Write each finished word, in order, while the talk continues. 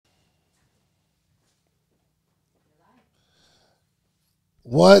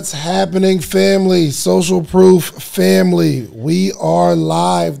What's happening, family? Social Proof family. We are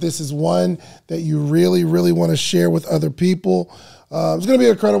live. This is one that you really, really want to share with other people. It's going to be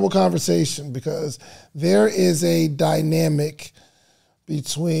a credible conversation because there is a dynamic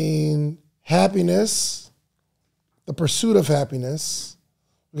between happiness, the pursuit of happiness.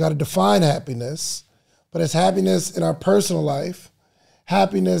 We got to define happiness, but it's happiness in our personal life,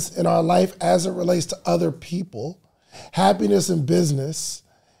 happiness in our life as it relates to other people, happiness in business.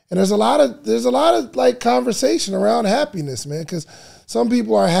 And there's a lot of like conversation around happiness, man, because some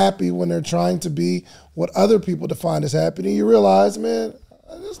people are happy when they're trying to be what other people define as happy. And you realize, man,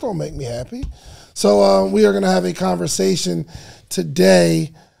 this don't make me happy. So we are going to have a conversation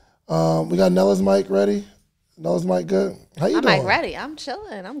today. We got Nella's mic ready. Nella's mic good? How you doing? I'm ready. I'm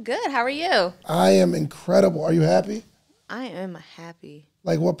chilling. I'm good. How are you? I am incredible. Are you happy? I am happy.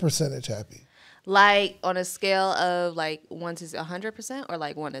 Like what percentage happy? Like on a scale of like 1 to 100% or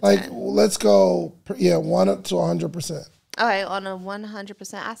like 1 to 10? Like let's go, 1 to 100%. Okay, on a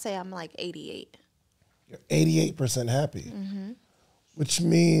 100%, I say I'm like 88. You're 88% happy, which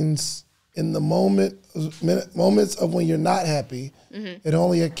means in the moments of when you're not happy, it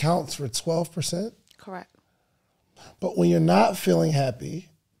only accounts for 12%. Correct. But when you're not feeling happy,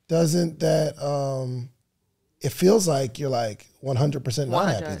 doesn't that, it feels like you're like 100% not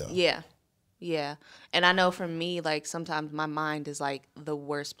happy though. Yeah. Yeah. And I know for me, like sometimes my mind is like the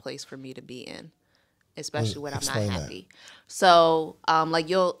worst place for me to be in, especially when I'm not happy. So like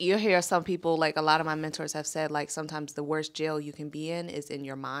you'll hear some people, like a lot of my mentors have said, like sometimes the worst jail you can be in is in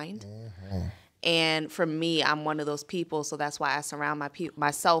your mind. And for me, I'm one of those people, so that's why I surround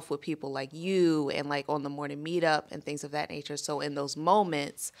myself with people like you and like on the morning meetup and things of that nature. So in those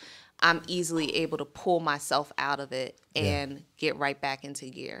moments, I'm easily able to pull myself out of it and get right back into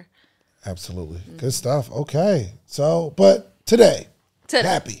gear. Absolutely. Good stuff. Okay. So, but today.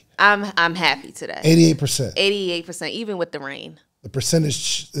 Happy. I'm happy today. 88%. 88%, even with the rain. The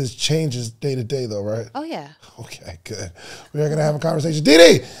percentage changes day to day, though, right? Oh, yeah. Okay, good. We are going to have a conversation.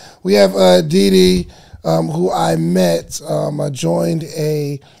 DeeDee! We have DeeDee, who I met. I joined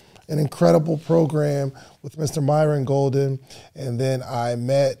an incredible program with Mr. Myron Golden, and then I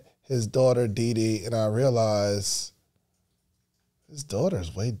met his daughter, DeeDee, and I realized his daughter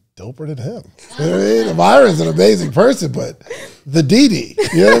is way doper than him. You know what I mean? Myron's an amazing person, but the DeeDee,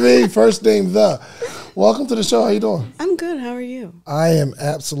 you know what I mean? First name the. Welcome to the show. How you doing? I'm good. How are you? I am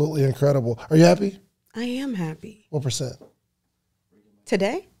absolutely incredible. Are you happy? I am happy. What percent?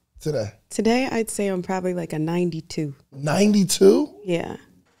 Today? Today, I'd say I'm probably like a 92. 92? Yeah.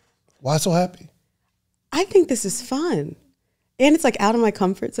 Why so happy? I think this is fun. And it's like out of my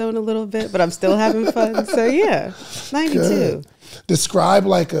comfort zone a little bit, but I'm still having fun. So yeah, 92. Good. Describe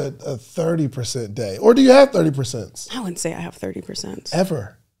like a 30% day. Or do you have 30%? I wouldn't say I have 30%.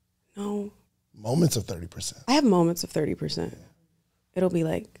 Ever? No. Moments of 30%. I have moments of 30%. It'll be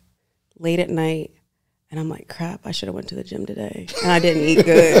like late at night and I'm like, crap, I should have went to the gym today. And I didn't eat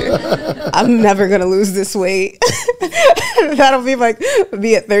good. I'm never going to lose this weight. That'll be like,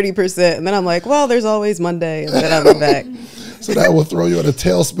 be at 30%. And then I'm like, well, there's always Monday. And then I'm back. So that will throw you in a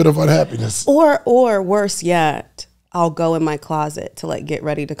tailspin of unhappiness. Or worse yet, I'll go in my closet to like get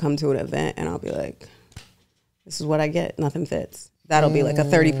ready to come to an event and I'll be like, this is what I get. Nothing fits. That'll be like a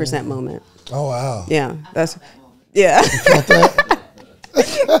 30% moment. Oh, wow. Yeah. That's a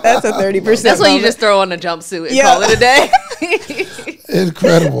 30%. That's when you just throw on a jumpsuit and call it a day.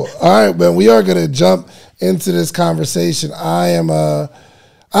 Incredible. All right, man. We are going to jump into this conversation. I'm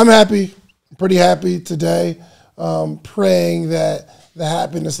happy, pretty happy today. Praying that the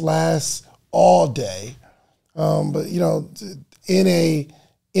happiness lasts all day. But you know, in a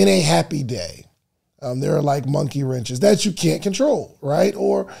happy day, there are like monkey wrenches that you can't control, right?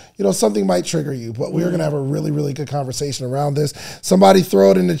 Or, you know, something might trigger you, but we're going to have a really, really good conversation around this. Somebody throw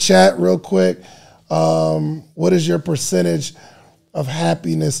it in the chat real quick. What is your percentage of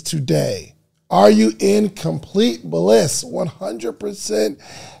happiness today? Are you in complete bliss? 100%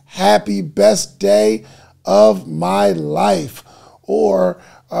 happy, best day of my life? Or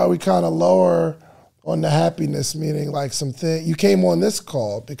are we kind of lower on the happiness, meaning like something, you came on this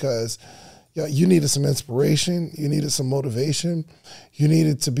call because you needed some inspiration, you needed some motivation, you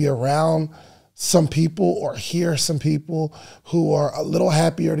needed to be around some people or hear some people who are a little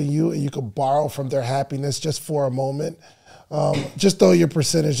happier than you and you could borrow from their happiness just for a moment. Just throw your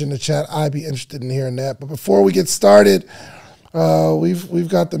percentage in the chat. I'd be interested in hearing that. But before we get started, we've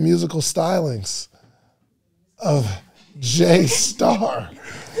got the musical stylings of J Star.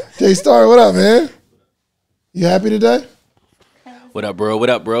 J Star, what up, man? You happy today? What up, bro? What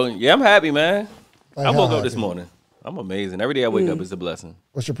up, bro? Yeah, I'm happy, man. Like I woke how up this happy? morning. I'm amazing. Every day I wake up is a blessing.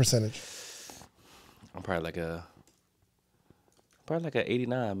 What's your percentage? I'm probably like a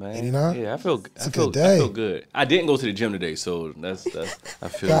 89, man. 89? Yeah, I feel good. I didn't go to the gym today, so that's I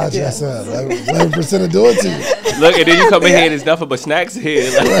feel. God, yes, 11% of do it to you. Look, and then you come in here and there's nothing but snacks here.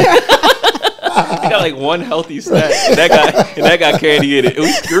 Like, I got like one healthy snack, and that got candy in it. It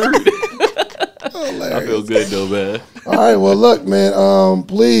was screwed. I feel good though, man. All right, well, look, man.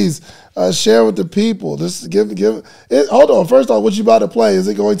 Please share with the people. Just give it. Hold on. First off, what you about to play? Is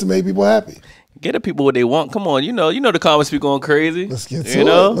it going to make people happy? Get the people what they want. Come on, you know the comments be going crazy. Let's get to it.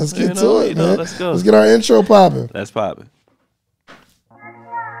 Let's get to it, man. Let's go. Let's get our intro popping. Let's pop it.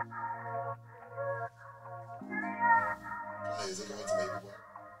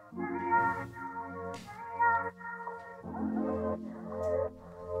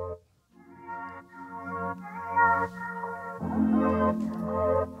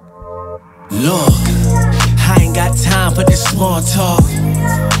 Look, I ain't got time for this small talk.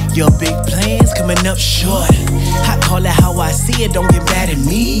 Your big plans coming up short. I call it how I see it, don't get mad at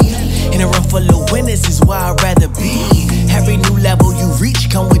me. In a room full of winners is where I'd rather be. Every new level you reach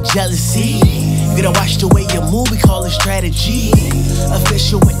come with jealousy. You gotta watch the way you move, we call it strategy.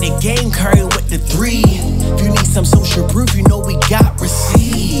 Official with the game, Curry with the 3. If you need some social proof, you know we got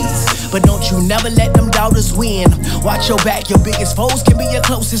receipts. But don't you never let them doubters win. Watch your back, your biggest foes can be your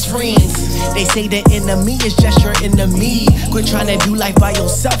closest friends. They say the enemy is just your enemy. Quit trying to do life by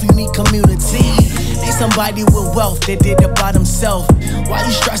yourself, you need community. Need somebody with wealth that did it by themselves. Why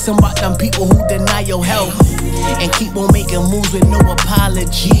you stressing about them people who deny your health? And keep on making moves with no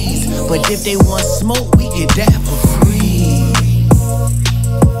apologies. But if they want smoke, we get that for free.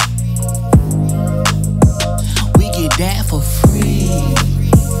 We get that for free.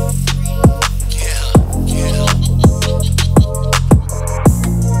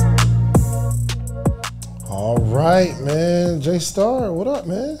 All right, man. J Star, what up,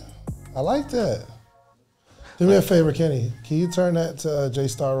 man? I like that. Do me a favor, Kenny. Can you turn that to J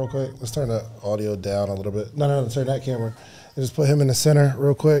Star real quick? Let's turn the audio down a little bit. No, turn that camera. And just put him in the center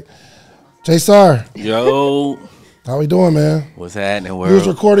real quick. J Star. Yo. How we doing, man? What's happening, world? We was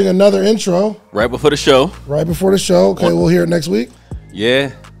recording another intro. Right before the show. Right before the show. Okay, we'll hear it next week.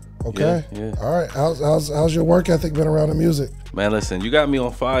 Yeah. Okay. Yeah. All right. How's your work ethic been around the music? Man, listen, you got me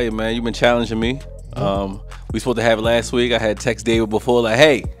on fire, man. You've been challenging me. We supposed to have it last week. I had text David before, like,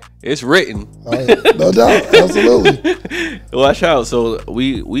 hey, it's written. No doubt. Absolutely. Watch out. So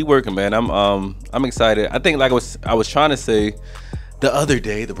we working, man. I'm excited. I think like I was trying to say the other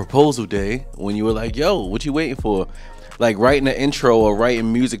day, the proposal day, when you were like, yo, what you waiting for? Like writing an intro or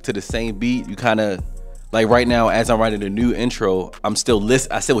writing music to the same beat, you kind of like right now as I'm writing the new intro, I still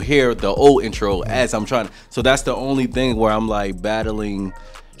hear the old intro as I'm trying. So that's the only thing where I'm like battling,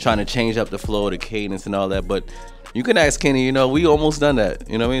 trying to change up the flow, the cadence and all that. But you can ask Kenny, we almost done that.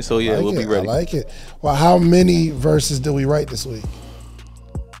 You know what I mean? So yeah, we'll be ready. I like it. Well, how many verses did we write this week?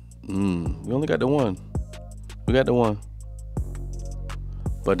 We only got the one. We got the one.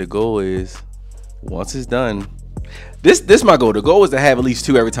 But the goal is, once it's done, this my goal. The goal is to have at least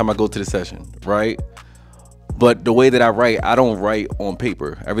 2 every time I go to the session, right? But the way that I write, I don't write on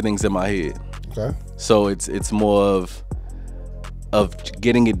paper. Everything's in my head. Okay. So it's more of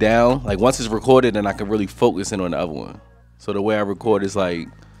getting it down. Like once it's recorded, then I can really focus in on the other one. So the way I record is like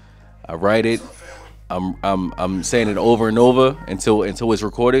I write it, I'm saying it over and over until it's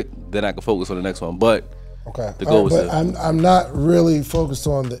recorded, then I can focus on the next one. But okay, the goal is I'm not really focused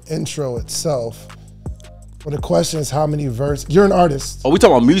on the intro itself. But the question is, how many verses? You're an artist. Oh, we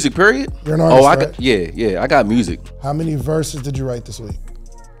talking about music, period? You're an artist, right? I got music. How many verses did you write this week?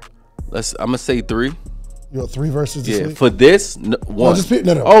 I'm gonna say 3. You wrote 3 verses this week? Yeah, for this, 1.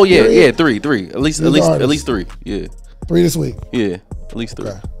 No. Oh yeah, 3. At least 3. Yeah. 3 this week. Yeah, at least 3.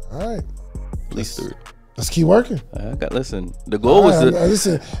 Okay. All right. At least 3. Let's keep working. Listen. The goal was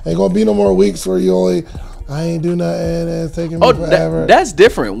listen. Ain't gonna be no more weeks where you only. I ain't do nothing and it's taking me forever. That's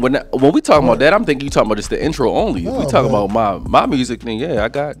different. When we talking about that, I'm thinking you talking about just the intro only. If we talking about my music, then yeah, I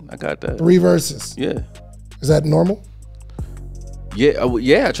got that. 3 verses. Yeah. Is that normal? Yeah.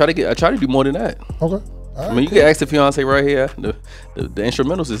 I try to do more than that. Okay. Right, I mean, you can ask the fiance right here. The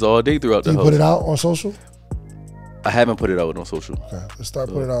instrumentals is all day throughout the house. You put it out on social? I haven't put it out on social. Okay, let's start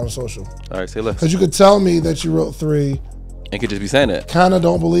putting it out on social. All right, say less. Because you could tell me that you wrote 3. And could just be saying that. Kind of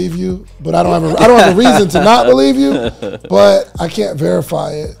don't believe you, but I don't have a reason to not believe you, but I can't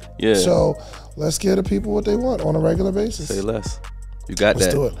verify it. Yeah. So let's give the people what they want on a regular basis. Say less. You got that.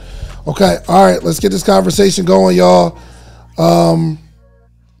 Let's do it. Okay. All right. Let's get this conversation going, y'all.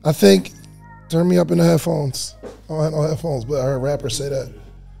 I think turn me up in the headphones. I don't have no headphones, but I heard rappers say that.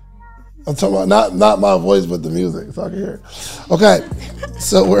 I'm talking about not my voice, but the music, so I can hear. Okay,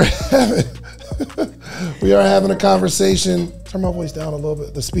 so we are having a conversation. Turn my voice down a little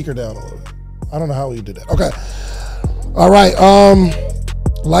bit, the speaker down a little bit. I don't know how we did that. Okay, all right.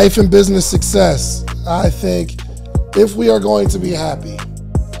 Life and business success. I think if we are going to be happy,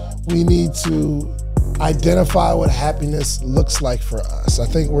 we need to identify what happiness looks like for us. I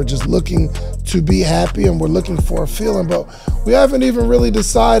think we're just looking to be happy and we're looking for a feeling, but we haven't even really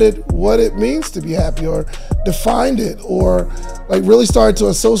decided what it means to be happy or defined it or like really started to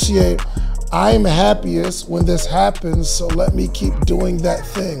associate, I'm happiest when this happens, so let me keep doing that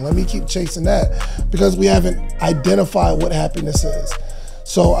thing. Let me keep chasing that because we haven't identified what happiness is.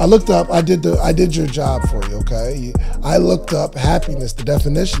 So I looked up, I did your job for you, okay? I looked up happiness, the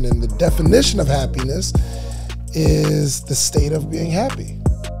definition, and the definition of happiness is the state of being happy.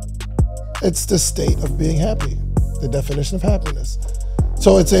 It's the state of being happy, the definition of happiness.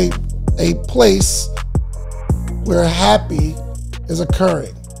 So it's a place where happy is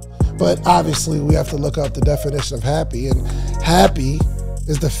occurring. But obviously we have to look up the definition of happy, and happy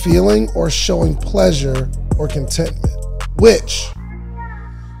is the feeling or showing pleasure or contentment, which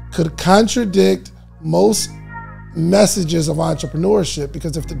could contradict most messages of entrepreneurship,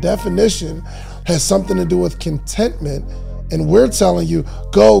 because if the definition has something to do with contentment and we're telling you,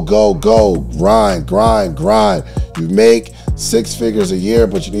 go, go, go, grind, grind, grind. You make 6 figures a year,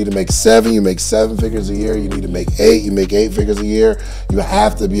 but you need to make 7. You make 7 figures a year. You need to make 8. You make 8 figures a year. You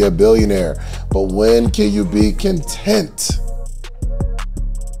have to be a billionaire. But when can you be content?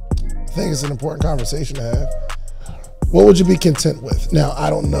 I think it's an important conversation to have. What would you be content with? Now, I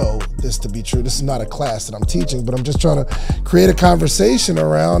don't know this to be true. This is not a class that I'm teaching, but I'm just trying to create a conversation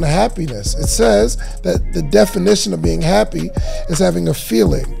around happiness. It says that the definition of being happy is having a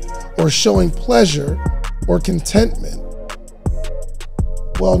feeling or showing pleasure or contentment.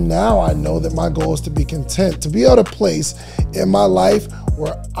 Well, now I know that my goal is to be content, to be at a place in my life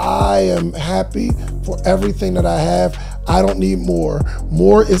where I am happy for everything that I have. I don't need more.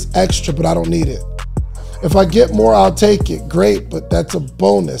 More is extra, but I don't need it. If I get more, I'll take it. Great, but that's a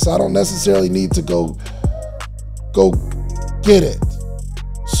bonus. I don't necessarily need to go get it.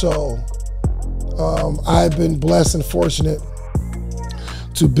 So I've been blessed and fortunate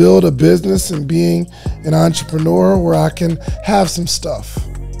to build a business and being an entrepreneur where I can have some stuff.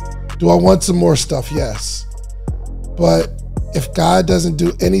 Do I want some more stuff? Yes. But if God doesn't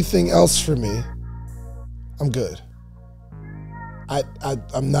do anything else for me, I'm good.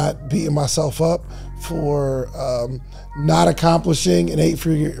 I'm not beating myself up for not accomplishing an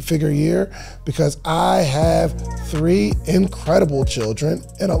 8-figure year, because I have 3 incredible children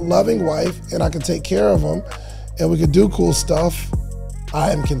and a loving wife, and I can take care of them, and we can do cool stuff.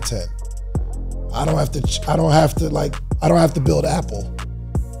 I am content. I don't have to build Apple.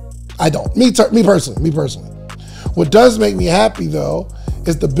 I don't. Me personally. What does make me happy though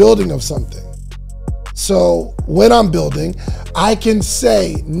is the building of something. So when I'm building, I can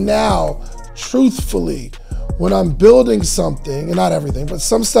say now, truthfully, when I'm building something, and not everything, but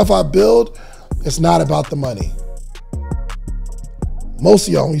some stuff I build, it's not about the money. Most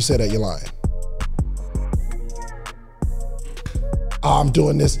of y'all, when you say that, you're lying. I'm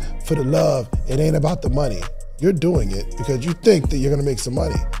doing this for the love. It ain't about the money. You're doing it because you think that you're gonna make some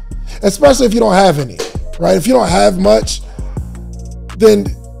money. Especially if you don't have any, right? If you don't have much, then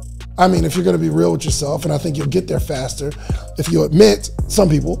if you're gonna be real with yourself, and I think you'll get there faster if you admit, some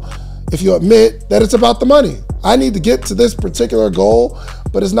people, if you admit that it's about the money. I need to get to this particular goal,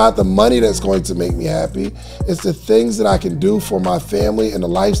 but it's not the money that's going to make me happy. It's the things that I can do for my family and the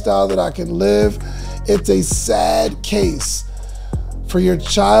lifestyle that I can live. It's a sad case for your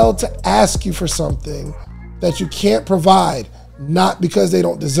child to ask you for something that you can't provide, not because they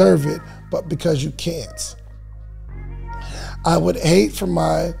don't deserve it, but because you can't. I would hate for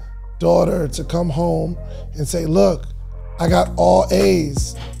my daughter to come home and say, look, I got all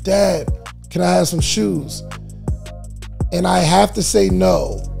A's. Dad, can I have some shoes? And I have to say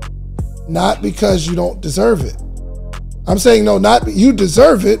no, not because you don't deserve it. I'm saying no, not you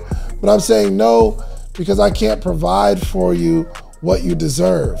deserve it, but I'm saying no because I can't provide for you what you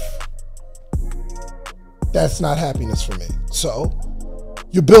deserve. That's not happiness for me. So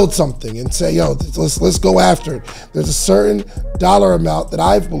you build something and say, yo, let's go after it. There's a certain dollar amount that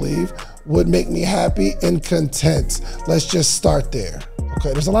I believe would make me happy and content. Let's just start there.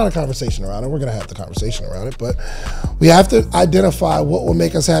 Okay, there's a lot of conversation around it. We're gonna have the conversation around it, but we have to identify what will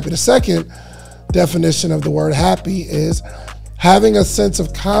make us happy. The second definition of the word happy is having a sense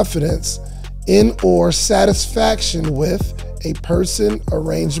of confidence in or satisfaction with a person,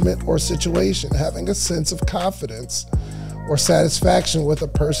 arrangement, or situation. Having a sense of confidence or satisfaction with a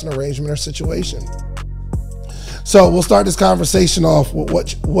person, arrangement, or situation. So we'll start this conversation off with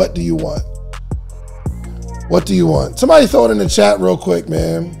what do you want? What do you want? Somebody throw it in the chat real quick,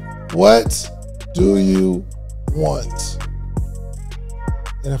 man. What do you want?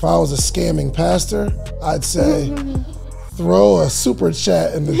 And if I was a scamming pastor, I'd say, throw a super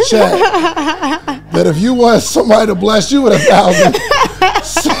chat in the chat that if you want somebody to bless you with 1,000,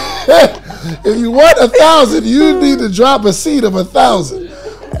 if you want 1,000, you need to drop a seed of 1,000.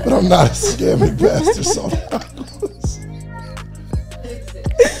 But I'm not a scamming pastor, so.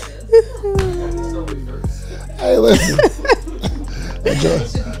 Hey, listen.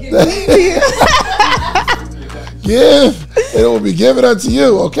 Give, and it will be given unto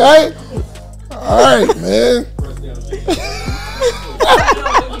you, okay? All right, man.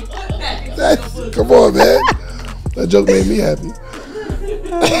 Come on, man. That joke made me happy.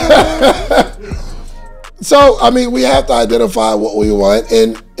 So, I mean, we have to identify what we want.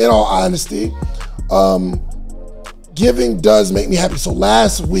 And in all honesty, giving does make me happy. So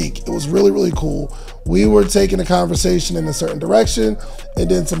last week, it was really, really cool. We were taking a conversation in a certain direction, and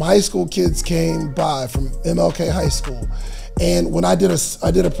then some high school kids came by from MLK High School. And when I did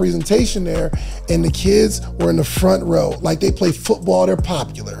a presentation there, and the kids were in the front row, like they play football, they're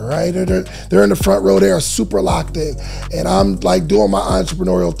popular, right? They're in the front row, they are super locked in. And I'm like doing my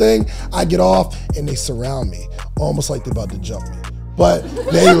entrepreneurial thing. I get off and they surround me, almost like they're about to jump me. But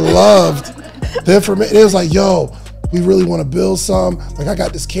they loved the information. It was like, yo, we really want to build some. Like, I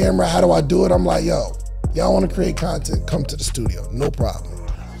got this camera, how do I do it? I'm like, yo, y'all want to create content, come to the studio, no problem.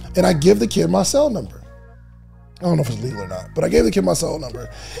 And I give the kid my cell number. I don't know if it's legal or not, but I gave the kid my cell number.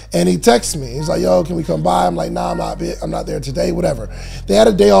 And he texts me. He's like, yo, can we come by? I'm like, nah, I'm not there today, whatever. They had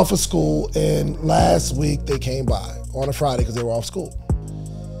a day off of school, and last week they came by on a Friday because they were off school.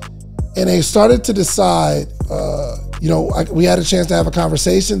 And they started to decide, we had a chance to have a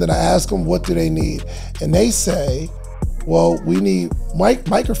conversation. Then I asked them, what do they need? And they say, well, we need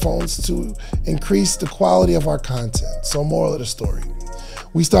microphones to increase the quality of our content. So moral of the story,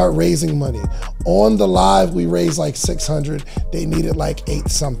 we start raising money. On the live, we raised like 600. They needed like 8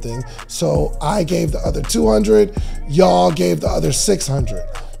 something. So I gave the other 200. Y'all gave the other 600.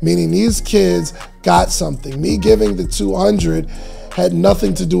 Meaning these kids got something. Me giving the 200 had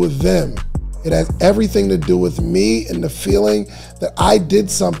nothing to do with them. It has everything to do with me and the feeling that I did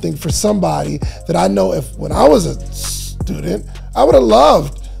something for somebody that I know when I was a student, I would have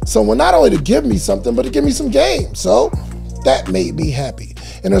loved someone not only to give me something, but to give me some game. So that made me happy.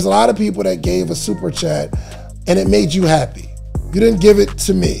 And there's a lot of people that gave a super chat and it made you happy. You didn't give it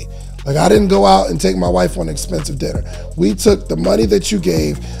to me. Like, I didn't go out and take my wife on an expensive dinner. We took the money that you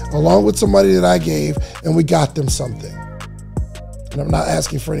gave along with some money that I gave, and we got them something. And I'm not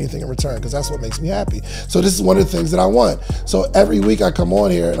asking for anything in return because that's what makes me happy. So this is one of the things that I want. So every week I come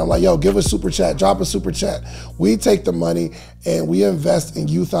on here and I'm like, yo, give a super chat, drop a super chat. We take the money and we invest in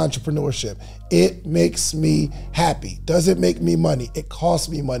youth entrepreneurship. It makes me happy. Does it make me money? It costs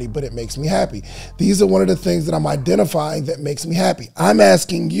me money, but it makes me happy. These are one of the things that I'm identifying that makes me happy. I'm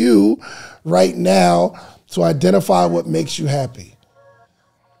asking you right now to identify what makes you happy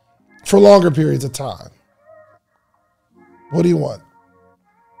for longer periods of time. What do you want?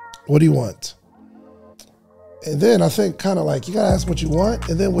 What do you want? And then I think kind of like you gotta ask what you want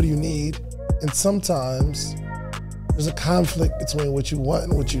and then what do you need? And sometimes there's a conflict between what you want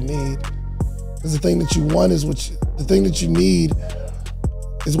and what you need. Because the thing that you want is the thing that you need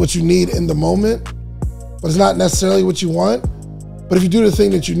is what you need in the moment, but it's not necessarily what you want. But if you do the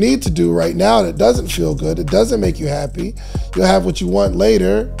thing that you need to do right now that doesn't feel good, it doesn't make you happy, you'll have what you want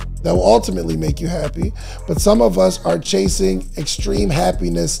later that will ultimately make you happy. But some of us are chasing extreme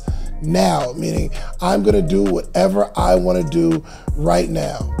happiness now, meaning I'm gonna do whatever I wanna do right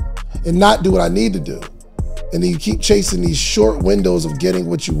now and not do what I need to do. And then you keep chasing these short windows of getting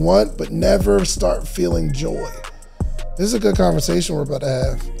what you want, but never start feeling joy. This is a good conversation we're about to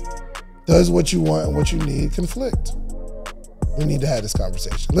have. Does what you want and what you need conflict? We need to have this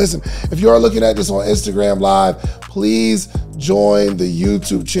conversation. Listen, if you are looking at this on Instagram Live, please join the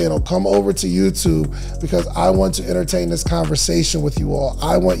YouTube channel. Come over to YouTube because I want to entertain this conversation with you all.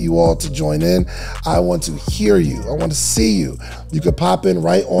 I want you all to join in. I want to hear you. I want to see you. You could pop in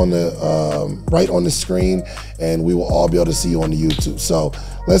right on the screen and we will all be able to see you on the YouTube. So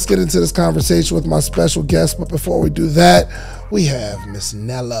let's get into this conversation with my special guest. But before we do that, we have Miss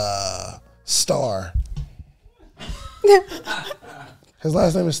Nella Star. His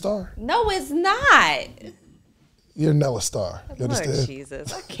last name is Star. No, it's not. You're Nella Star. You Lord understand?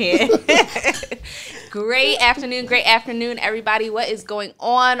 Jesus, I can't. Great afternoon, everybody. What is going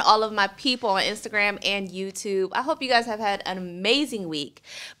on? All of my people on Instagram and YouTube. I hope you guys have had an amazing week.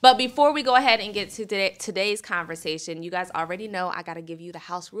 But before we go ahead and get to today's conversation, you guys already know I got to give you the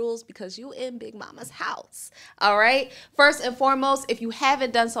house rules because you in Big Mama's house. All right? First and foremost, if you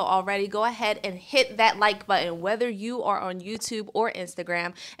haven't done so already, go ahead and hit that like button, whether you are on YouTube or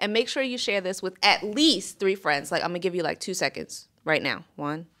Instagram, and make sure you share this with at least 3 friends. Like, I'm going to give you like 2 seconds right now.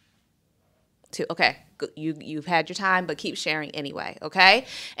 1, 2. Okay, you've had your time, but keep sharing anyway, okay?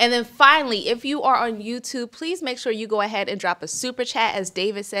 And then finally, if you are on YouTube, please make sure you go ahead and drop a super chat. As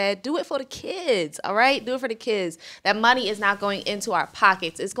David said, do it for the kids, all right? Do it for the kids. That money is not going into our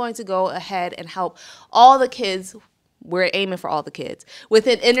pockets. It's going to go ahead and help all the kids. We're aiming for all the kids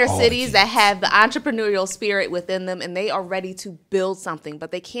within inner cities that have the entrepreneurial spirit within them, and they are ready to build something,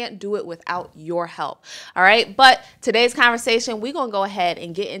 but they can't do it without your help. All right. But today's conversation, we're going to go ahead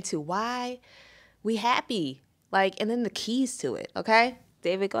and get into why we happy, and then the keys to it. Okay.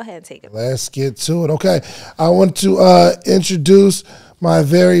 David, go ahead and take it. Let's get to it. Okay. I want to introduce my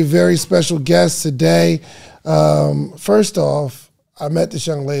very, very special guest today. First off, I met this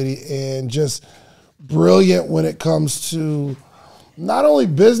young lady and just brilliant when it comes to not only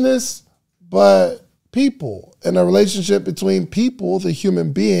business, but people and a relationship between people, the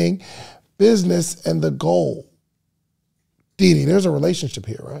human being, business, and the goal. DeeDee, there's a relationship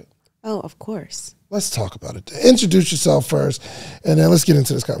here, right? Oh, of course. Let's talk about it. Introduce yourself first, and then let's get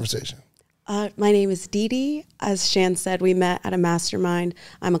into this conversation. My name is DeeDee. As Shands said, we met at a mastermind.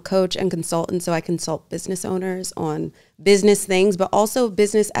 I'm a coach and consultant, so I consult business owners on business things, but also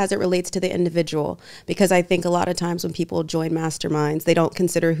business as it relates to the individual. Because I think a lot of times when people join masterminds, they don't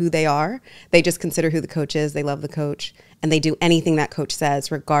consider who they are. They just consider who the coach is. They love the coach, and they do anything that coach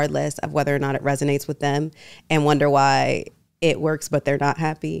says, regardless of whether or not it resonates with them, and wonder why it works, but they're not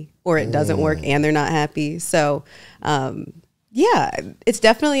happy, or it doesn't work and they're not happy. So, yeah, it's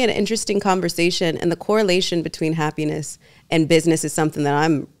definitely an interesting conversation, and the correlation between happiness and business is something that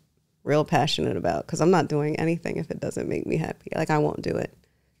I'm real passionate about, because I'm not doing anything if it doesn't make me happy. I won't do it.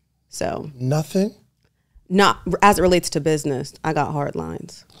 So Nothing? not as it relates to business. I got hard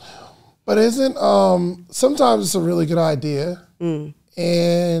lines. But isn't, sometimes it's a really good idea,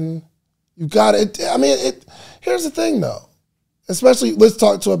 and you got it. I mean, here's the thing though, especially let's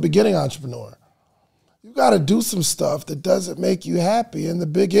talk to a beginning entrepreneur. You got to do some stuff that doesn't make you happy in the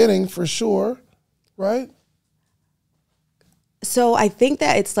beginning for sure, right? So I think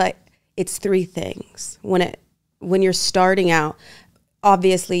that it's 3 things. When you're starting out,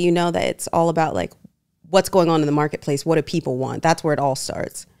 obviously you know that it's all about what's going on in the marketplace. What do people want? That's where it all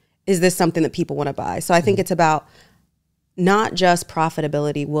starts. Is this something that people want to buy? So I think it's about not just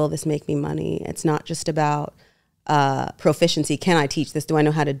profitability. Will this make me money? It's not just about proficiency. Can I teach this? Do I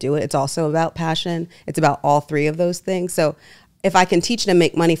know how to do it? It's also about passion. It's about all 3 of those things. So if I can teach it and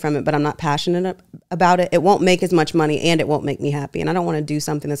make money from it, but I'm not passionate about it, it won't make as much money and it won't make me happy. And I don't want to do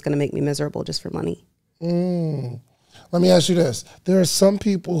something that's going to make me miserable just for money. Let me ask you this. There are some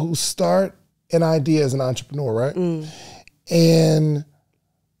people who start an idea as an entrepreneur, right? And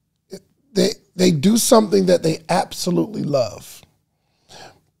they do something that they absolutely love.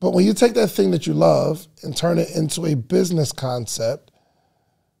 But when you take that thing that you love and turn it into a business concept,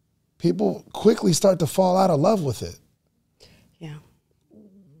 people quickly start to fall out of love with it. Yeah.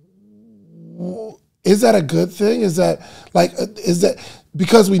 Is that a good thing? Is that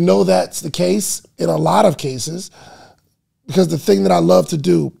because we know that's the case in a lot of cases, because the thing that I love to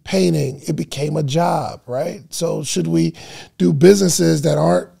do, painting, it became a job, right? So should we do businesses that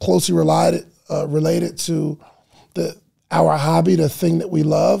aren't closely related to our hobby, the thing that we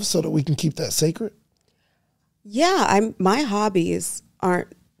love, so that we can keep that sacred? Yeah, my hobbies aren't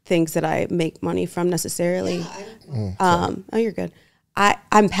things that I make money from necessarily. Oh, you're good.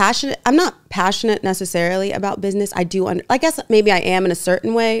 I'm passionate. I'm not passionate necessarily about business. I guess maybe I am in a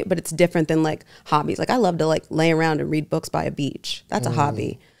certain way, but it's different than hobbies. I love to lay around and read books by a beach. That's a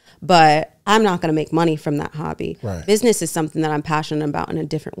hobby. But I'm not going to make money from that hobby. Right. Business is something that I'm passionate about in a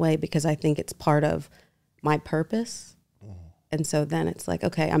different way, because I think it's part of my purpose. And so then it's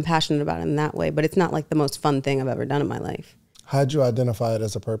okay, I'm passionate about it in that way, but it's not the most fun thing I've ever done in my life. How'd you identify it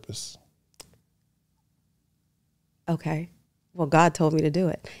as a purpose? Okay. Well, God told me to do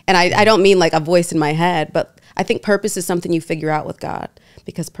it. And I don't mean a voice in my head, but I think purpose is something you figure out with God,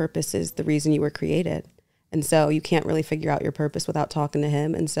 because purpose is the reason you were created. And so you can't really figure out your purpose without talking to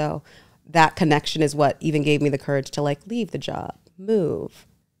him. And so that connection is what even gave me the courage to leave the job, move,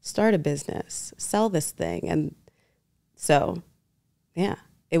 start a business, sell this thing. And so, yeah,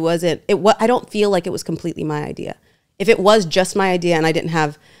 It wasn't, I don't feel like it was completely my idea. If it was just my idea and I didn't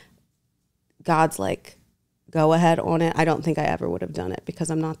have God's like go ahead on it, I don't think I ever would have done it because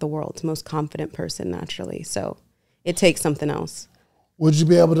I'm not the world's most confident person naturally. So it takes something else. Would you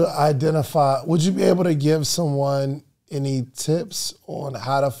be able to give someone any tips on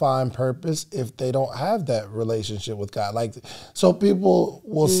how to find purpose if they don't have that relationship with God? Like, so people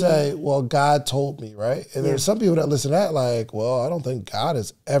will say, well, God told me, right? And there's some people that listen to that like, well, I don't think God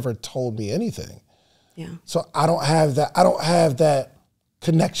has ever told me anything. Yeah. So I don't have that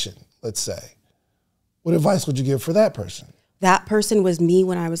connection, let's say. What advice would you give for that person? That person was me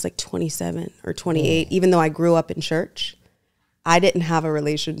when I was like 27 or 28, even though I grew up in church. I didn't have a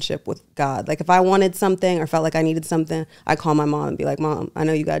relationship with God. Like if I wanted something or felt like I needed something, I'd call my mom and be like, Mom, I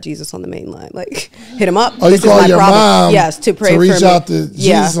know you got Jesus on the main line. Like hit him up. Oh, this you call is my your problem. mom yes, to pray to reach for out me. to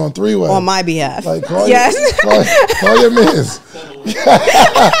Jesus on three-way. On my behalf. Like call yes. call your miss.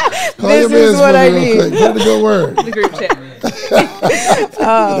 Call this your is what I real need. quick. Put in a good word. The group chat.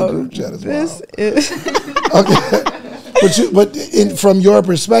 The group chat is This wild. is Okay. But from your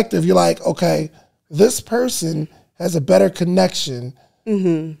perspective, you're like, okay, this person has a better connection,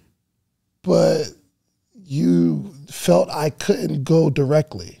 but you felt I couldn't go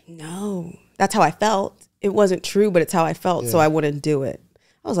directly. no. That's how I felt. It wasn't true, but it's how I felt, so I wouldn't do it.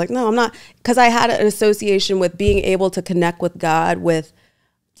 I was like, no, I'm not. Because I had an association with being able to connect with God with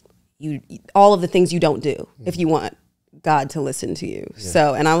you, all of the things you don't do if you want God to listen to you. Yeah.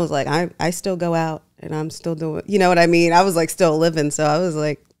 So, and I was like, I still go out and I'm still doing, you know what I mean? I was like still living. So I was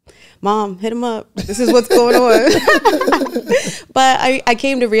like, Mom, hit him up. This is what's going on. But I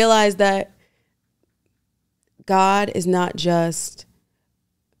came to realize that God is not just,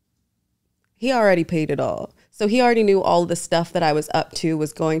 he already paid it all. So he already knew all the stuff that I was up to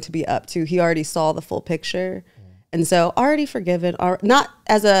was going to be up to. He already saw the full picture. And so already forgiven, not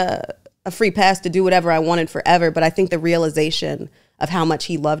as a free pass to do whatever I wanted forever, but I think the realization of how much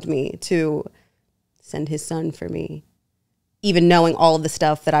he loved me to send his son for me, even knowing all of the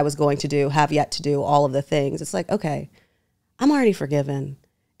stuff that I was going to do, have yet to do, all of the things. It's like, okay, I'm already forgiven.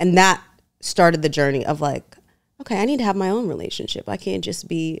 And that started the journey of like, okay, I need to have my own relationship. I can't just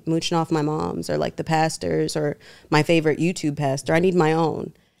be mooching off my mom's or like the pastors or my favorite YouTube pastor. I need my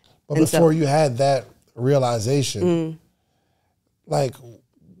own. But and before you had that realization, like,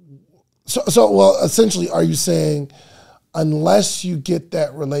 well, essentially, are you saying unless you get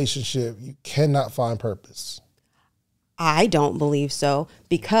that relationship, you cannot find purpose? I don't believe so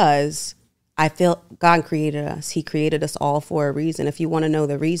because I feel God created us. He created us all for a reason. If you want to know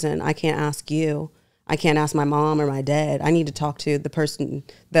the reason, I can't ask you. I can't ask my mom or my dad. I need to talk to the person,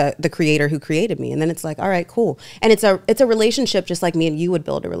 the creator who created me. And then it's like, all right, cool. And it's a relationship just like me and you would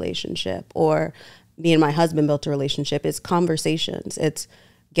build a relationship, or me and my husband built a relationship. It's conversations. It's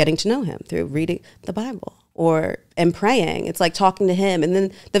getting to know him through reading the Bible and praying. It's like talking to him. And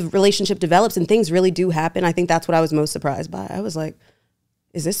then the relationship develops and things really do happen. I think that's what I was most surprised by. I was like,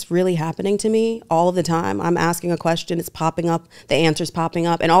 is this really happening to me all of the time? I'm asking a question, it's popping up, the answer's popping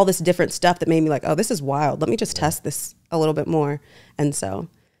up, and all this different stuff that made me like, oh, this is wild. Let me just test this a little bit more. And so,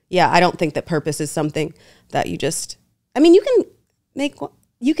 yeah, I don't think that purpose is something that you just, I mean, you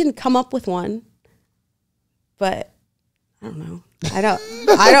can come up with one, but I don't know. I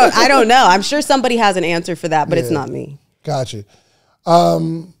don't know. I'm sure somebody has an answer for that, but it's not me. Got you.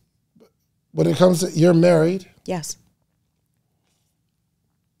 When it comes to, you're married. Yes.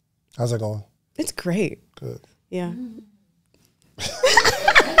 How's that going? It's great. Good. Yeah.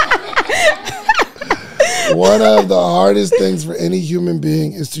 One of the hardest things for any human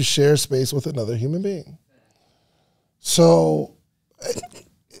being is to share space with another human being. So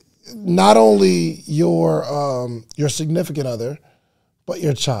not only your significant other, but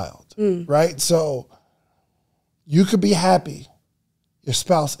your child, right? So you could be happy. Your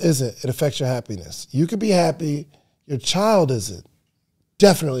spouse isn't. It affects your happiness. You could be happy. Your child isn't.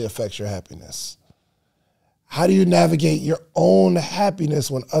 Definitely affects your happiness. How do you navigate your own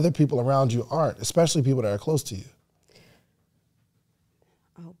happiness when other people around you aren't, especially people that are close to you?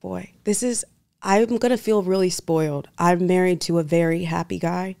 Oh boy, I'm going to feel really spoiled. I'm married to a very happy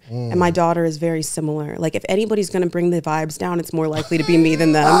guy and my daughter is very similar. Like if anybody's going to bring the vibes down, it's more likely to be me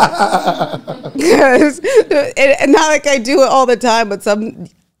than them. And not like I do it all the time, but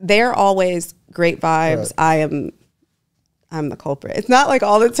they're always great vibes. Right. I'm the culprit. It's not like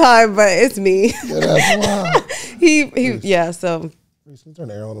all the time, but it's me. Yeah, that's wild. Yeah, so. Can you turn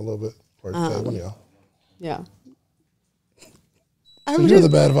the air on a little bit? Or one of y'all. Yeah. So you're the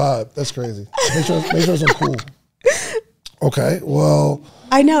bad vibe. That's crazy. Make sure it's cool. Okay, well.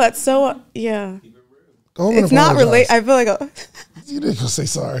 I know, that's so, yeah. Go home and it's not apologize. I feel like, You didn't go say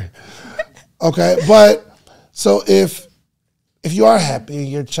sorry. Okay, but so if you are happy and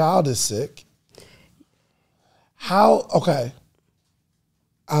your child is sick, okay,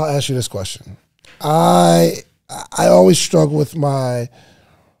 I'll ask you this question. I always struggle with the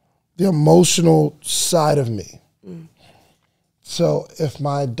emotional side of me. So if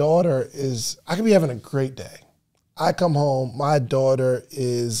my daughter I could be having a great day. I come home, my daughter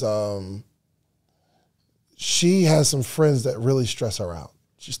is, she has some friends that really stress her out.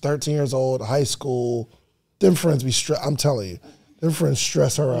 She's 13 years old, high school. Them friends I'm telling you, them friends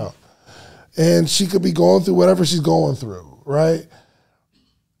stress her out. And she could be going through whatever she's going through, right?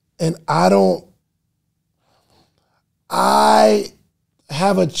 And I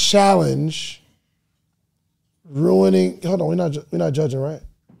have a challenge ruining, hold on, we're not judging, right?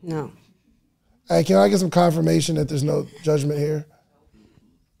 No. Hey, can I get some confirmation that there's no judgment here?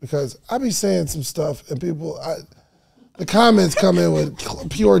 Because I be saying some stuff and the comments come in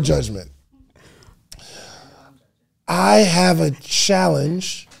with pure judgment. I have a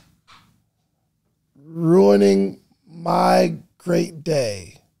challenge ruining my great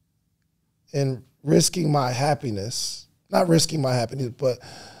day and risking my happiness, not risking my happiness, but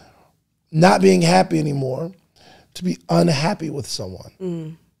not being happy anymore to be unhappy with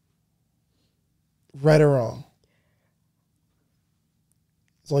someone. Right or wrong?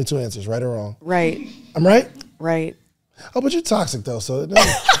 There's only two answers, right or wrong. Right. I'm right? Right. Oh, but you're toxic though, so no.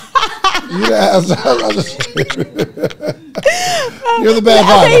 You're the bad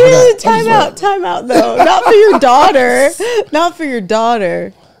vibe. Time out though. Not for your daughter. Not for your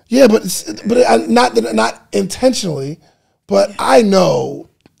daughter. Yeah, but not intentionally, but I know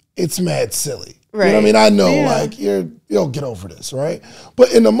it's mad silly. Right. You know what I mean? I know like you'll get over this, right?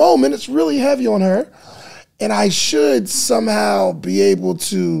 But in the moment, it's really heavy on her. And I should somehow be able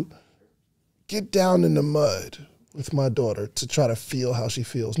to get down in the mud with my daughter to try to feel how she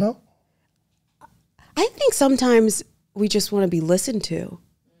feels. No? I think sometimes we just want to be listened to.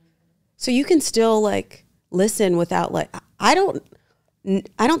 So you can still like listen without like, I don't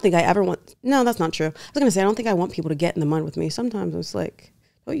think I ever want, no, that's not true. I was going to say, I don't think I want people to get in the mud with me. Sometimes it's like,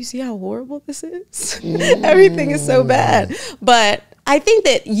 don't you see how horrible this is? Everything is so bad. But I think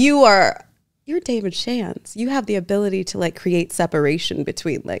that you're David Shands. You have the ability to like create separation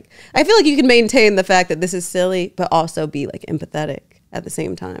between like, I feel like you can maintain the fact that this is silly, but also be like empathetic at the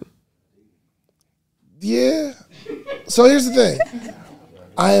same time. Yeah. So here's the thing.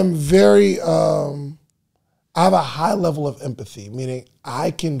 I am very, I have a high level of empathy, meaning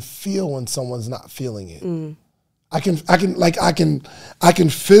I can feel when someone's not feeling it. I can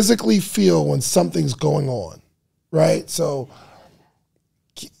physically feel when something's going on, right? So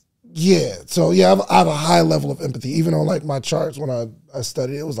I have a high level of empathy. Even on like my charts when I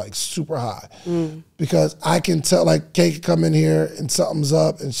studied, it was like super high because I can tell like Kay could come in here and something's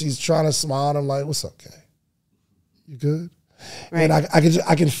up and she's trying to smile and I'm like, what's up, Kay? You good? Right. And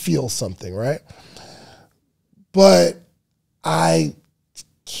I can feel something, right? But I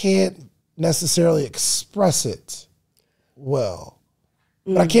can't necessarily express it well.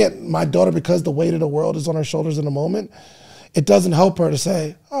 But I can't, my daughter, because the weight of the world is on her shoulders in the moment, it doesn't help her to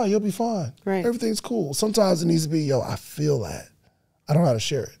say, oh, you'll be fine. Right. Everything's cool. Sometimes it needs to be, yo, I feel that. I don't know how to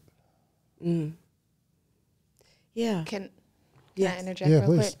share it. Yeah. Can I interject Yeah, real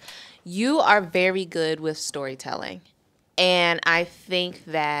please. quick? You are very good with storytelling. And I think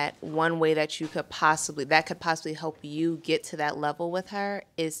that one way that could possibly help you get to that level with her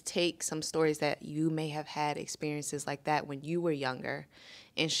is take some stories that you may have had experiences like that when you were younger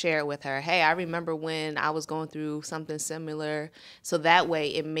and share it with her. Hey, I remember when I was going through something similar. So that way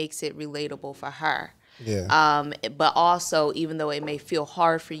it makes it relatable for her. Yeah. But also, even though it may feel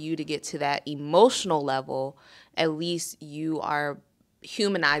hard for you to get to that emotional level, at least you are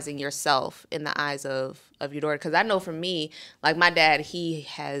humanizing yourself in the eyes of your daughter. Because I know for me, like my dad, he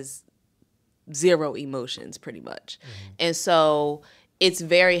has zero emotions pretty much. And so it's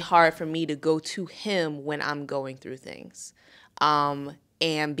very hard for me to go to him when I'm going through things.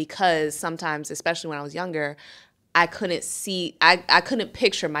 And because sometimes, especially when I was younger, I couldn't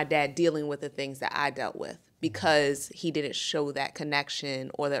picture my dad dealing with the things that I dealt with because he didn't show that connection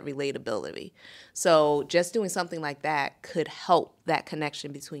or that relatability. So just doing something like that could help that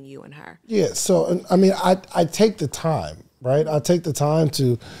connection between you and her. Yeah, so, I mean, I take the time, right? I take the time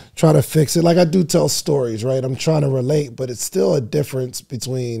to try to fix it. Like I do tell stories, right? I'm trying to relate, but it's still a difference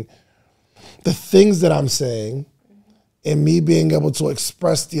between the things that I'm saying and me being able to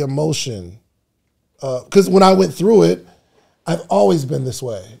express the emotion. Because when I went through it, I've always been this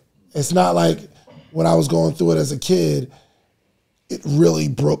way. It's not like when I was going through it as a kid, it really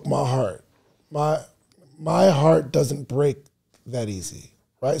broke my heart. My heart doesn't break that easy,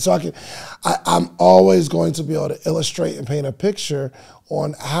 right? So I'm always going to be able to illustrate and paint a picture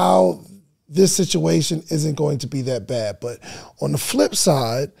on how this situation isn't going to be that bad. But on the flip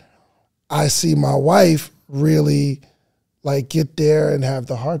side, I see my wife really like get there and have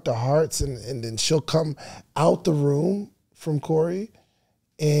the heart to hearts, and then she'll come out the room from Corey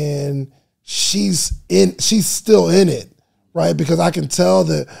and she's still in it, right? Because I can tell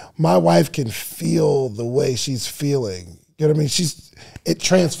that my wife can feel the way she's feeling. You know what I mean? It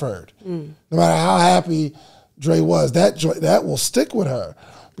transferred. No matter how happy Dre was, that will stick with her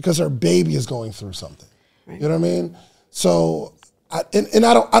because her baby is going through something. Right. You know what I mean? So, I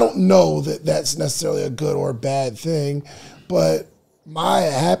don't know that that's necessarily a good or a bad thing, but my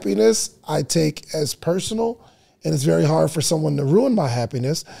happiness I take as personal, and it's very hard for someone to ruin my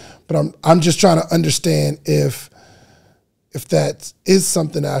happiness. But I'm just trying to understand if that is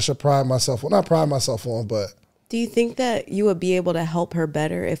something that I should pride myself on. Not pride myself on, but. Do you think that you would be able to help her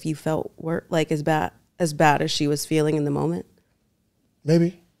better if you felt like as bad as she was feeling in the moment?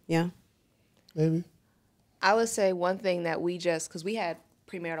 Maybe. Yeah. Maybe. I would say one thing that because we had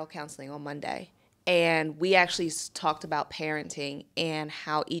premarital counseling on Monday, and we actually talked about parenting and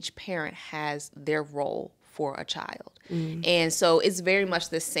how each parent has their role for a child. And so it's very much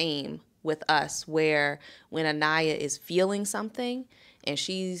the same with us, where when Anaya is feeling something and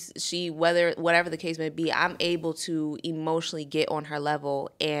whatever the case may be, I'm able to emotionally get on her level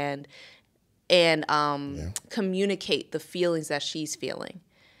and communicate the feelings that she's feeling.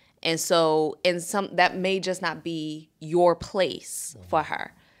 And so that may just not be your place for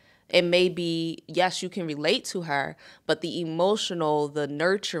her. It may be, yes, you can relate to her, but the emotional, the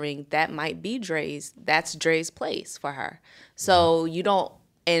nurturing, that might be that's Dre's place for her. So you don't,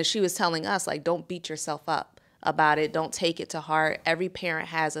 and she was telling us, like, don't beat yourself up about it. Don't take it to heart. Every parent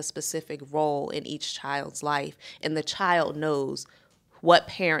has a specific role in each child's life, and the child knows what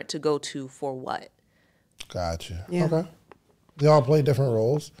parent to go to for what. Gotcha. Yeah. Okay. They all play different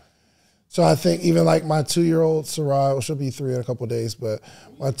roles. So I think even like my 2-year-old, Sarai, she'll be 3 in a couple of days, but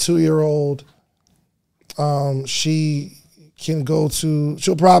my 2-year-old,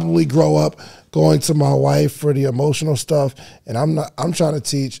 she'll probably grow up going to my wife for the emotional stuff, and I'm trying to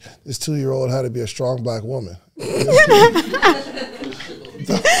teach this 2-year-old how to be a strong Black woman. Bro,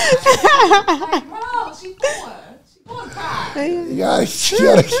 she's born. You gotta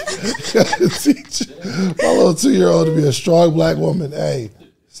teach my little 2-year-old to be a strong Black woman. Hey,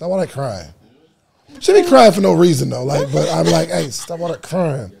 stop all that crying. She be crying for no reason though. But I'm like, hey, stop all that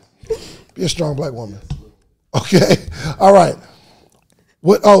crying. Be a strong Black woman. Okay. All right.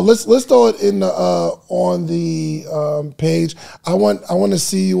 Let's throw it in on the page. I want to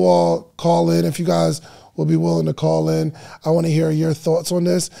see you all call in. If you guys will be willing to call in, I want to hear your thoughts on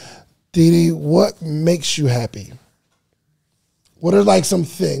this. DeeDee, what makes you happy? What are like some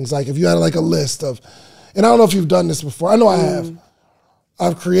things, like if you had like a list of, and I don't know if you've done this before. I know I have.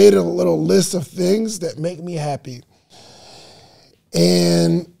 I've created a little list of things that make me happy.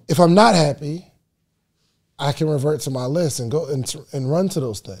 And if I'm not happy, I can revert to my list and go and run to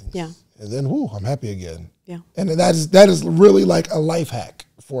those things. Yeah. And then, I'm happy again. Yeah. And that is really like a life hack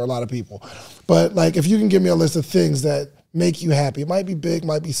for a lot of people. But like if you can give me a list of things that make you happy, it might be big,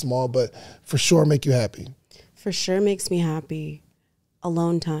 might be small, but for sure make you happy. For sure makes me happy.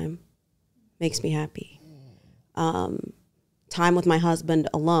 Alone time makes me happy. Time with my husband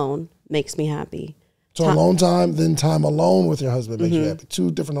alone makes me happy. So alone time, then time alone with your husband makes you happy.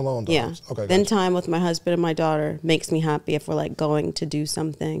 2 different alone times. Yeah. Okay. Then gotcha. time with my husband and my daughter makes me happy if we're like going to do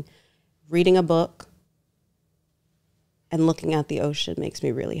something. Reading a book and looking at the ocean makes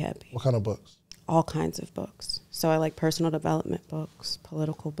me really happy. What kind of books? All kinds of books. So I like personal development books,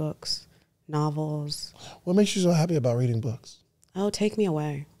 political books, novels. What makes you so happy about reading books? Oh, take me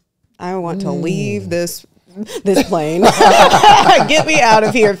away. I want to leave this plane. Get me out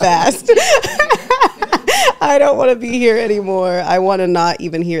of here fast. I don't want to be here anymore. I want to not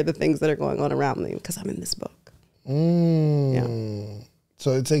even hear the things that are going on around me because I'm in this book. Yeah.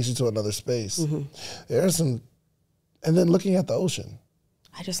 So it takes you to another space. There's some, and then looking at the ocean.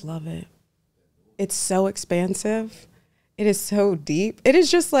 I just love it. It's so expansive. It is so deep. It is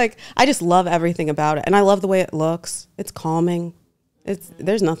just like, I just love everything about it. And I love the way it looks. It's calming.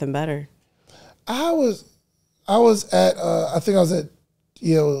 There's nothing better. I was at, I think I was at,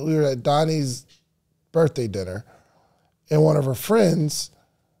 we were at Donnie's birthday dinner, and one of her friends,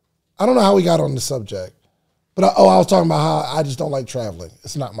 I don't know how we got on the subject, but I was talking about how I just don't like traveling.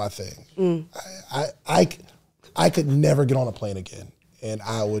 It's not my thing. I could never get on a plane again, and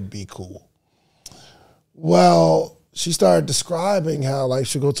I would be cool. Well, she started describing how like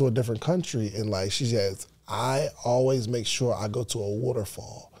she'll go to a different country and like she says, I always make sure I go to a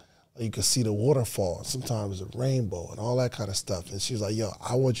waterfall. You can see the waterfall. Sometimes a rainbow and all that kind of stuff. And she's like, yo,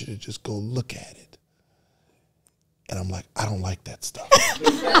 I want you to just go look at it. And I'm like, I don't like that stuff.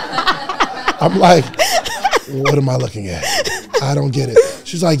 I'm like, what am I looking at? I don't get it.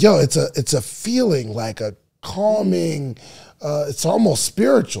 She's like, yo, it's a feeling, like a calming, it's almost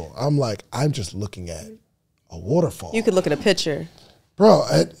spiritual. I'm like, I'm just looking at a waterfall. You could look at a picture. Bro,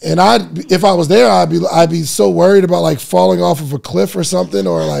 and if I was there, I'd be so worried about like falling off of a cliff or something,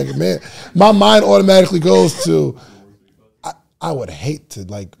 or like, man, my mind automatically goes to, I would hate to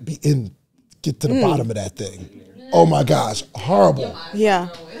like get to the bottom of that thing. Oh my gosh, horrible. Yeah.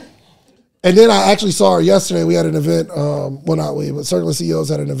 And then I actually saw her yesterday. We had an event, well not we, but Circle of CEOs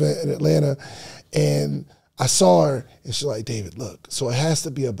had an event in Atlanta, and I saw her, and she's like, David, look, so it has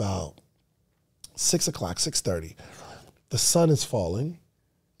to be about 6 o'clock, 6:30. The sun is falling.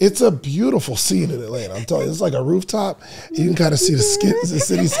 It's a beautiful scene in Atlanta. I'm telling you, it's like a rooftop. You can kind of see the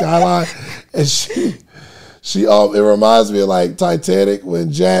city skyline. And it reminds me of like Titanic when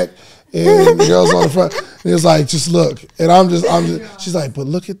Jack and the girls on the front. And he was like, just look. And I'm just, she's like, but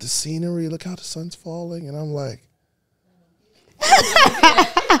look at the scenery. Look how the sun's falling. And I'm like,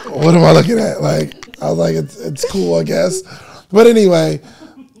 what am I looking at? Like, I was like, it's cool, I guess. But anyway,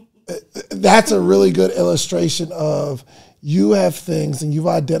 that's a really good illustration of you have things and you've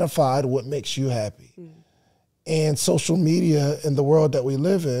identified what makes you happy. And social media and the world that we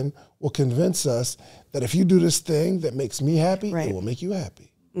live in will convince us that if you do this thing that makes me happy, it will make you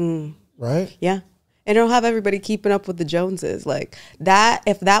happy. Right? Yeah. And it'll have everybody keeping up with the Joneses. Like that,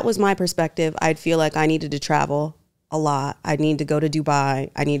 if that was my perspective, I'd feel like I needed to travel a lot. I need to go to Dubai.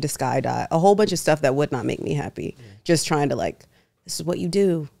 I need to skydive. A whole bunch of stuff that would not make me happy. Just trying to like, this is what you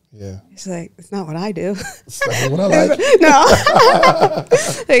do. Yeah. It's like, it's not what I do. It's not what I like. No.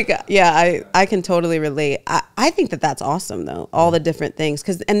 Like, yeah, I can totally relate. I think that that's awesome though. All the different things.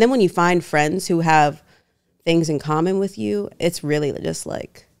 And then when you find friends who have things in common with you, it's really just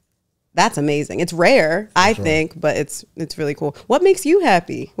like, that's amazing. It's rare, I think, but it's really cool. What makes you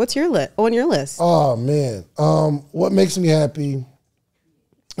happy? What's on your list? Oh man. What makes me happy,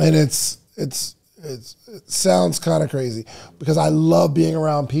 and it sounds kind of crazy because I love being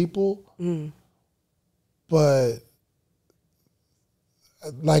around people, but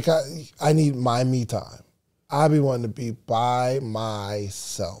like I need my me time. I be wanting to be by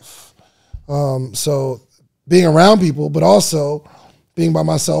myself. So being around people, but also being by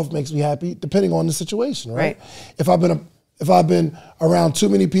myself makes me happy, depending on the situation, right? If I've been around too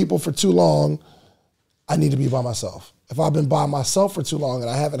many people for too long, I need to be by myself. If I've been by myself for too long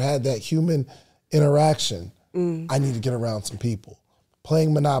and I haven't had that human interaction, I need to get around some people.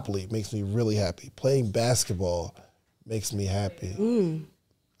 Playing Monopoly makes me really happy. Playing basketball makes me happy.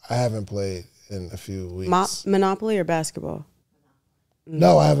 I haven't played in a few weeks. Monopoly or basketball?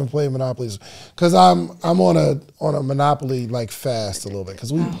 No, I haven't played Monopoly because I'm on a Monopoly like fast a little bit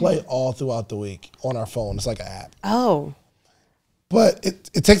because we play all throughout the week on our phone. It's like an app. Oh. But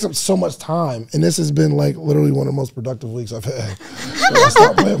it takes up so much time, and this has been like literally one of the most productive weeks I've had. So I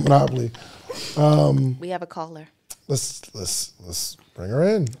stopped playing Monopoly. We have a caller. Let's bring her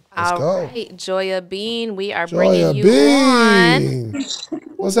in. Let's go. All right, Joya Bean, we are Joya bringing you Bean. on.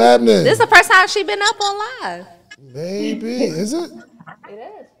 What's happening? This is the first time she's been up on live. Maybe. Is it?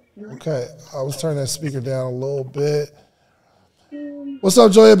 It is. Okay. I was turning that speaker down a little bit. What's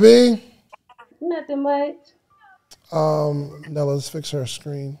up, Joya Bean? Nothing much. Nella, let's fix her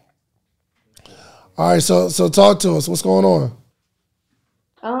screen. All right, so talk to us. What's going on?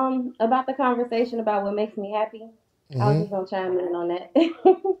 About the conversation about what makes me happy. I was just gonna chime in on that.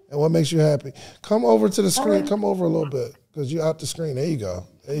 And what makes you happy? Come over to the screen. Come over a little bit because you're out the screen. There you go.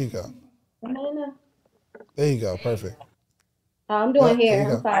 There you go. There you go. Perfect. I'm doing There hair. you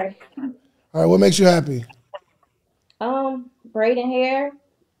I'm go. sorry. All right, what makes you happy? Braiding hair,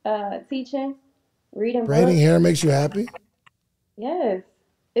 teaching, reading Braiding books. hair makes you happy? Yes,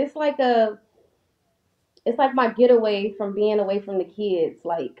 it's like my getaway from being away from the kids.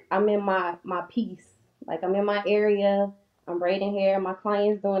 Like I'm in my peace. Like I'm in my area. I'm braiding hair. My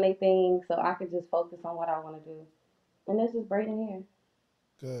clients doing their thing, so I could just focus on what I want to do. And that's just braiding hair.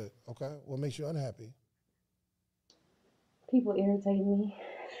 Good. Okay. What makes you unhappy? People irritate me.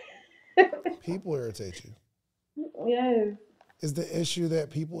 People irritate you. Yes. Is the issue that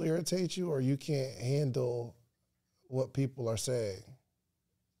people irritate you or you can't handle what people are saying?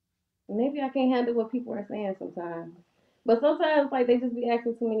 Maybe I can't handle what people are saying sometimes. But sometimes, like, they just be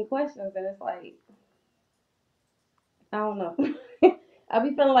asking too many questions, and it's like, I don't know. I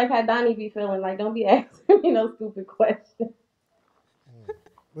be feeling like how Donnie be feeling, like, don't be asking me no stupid questions.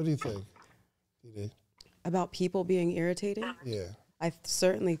 What do you think, DeeDee? About people being irritating? Yeah. I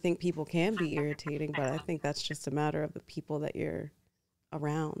certainly think people can be irritating, but I think that's just a matter of the people that you're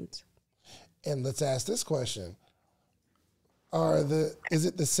around. And let's ask this question. Is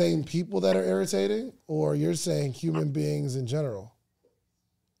it the same people that are irritating, or you're saying human beings in general?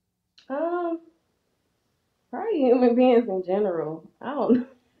 Probably human beings in general. I don't know.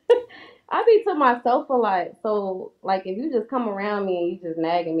 I be to myself a lot. So like if you just come around me and you just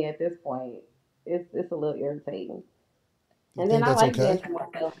nagging me at this point, it's a little irritating. You And then think I that's like being okay? to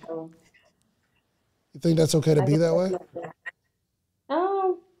myself, so You think that's okay to I be guess that that's way? nothing.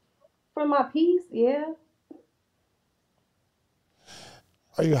 For my peace, yeah.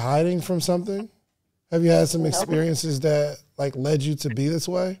 Are you hiding from something? Have you had some experiences that like led you to be this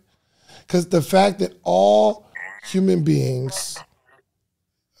way? Because the fact that all human beings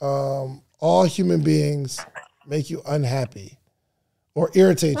make you unhappy or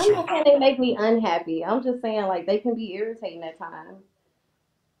irritate I'm you. not saying they make me unhappy. I'm just saying like they can be irritating at times.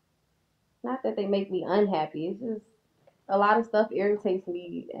 Not that they make me unhappy. It's just a lot of stuff irritates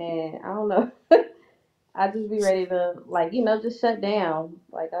me, and I don't know. I just be ready to like just shut down.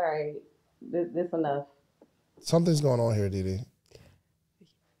 Like, all right, this enough. Something's going on here, DeeDee.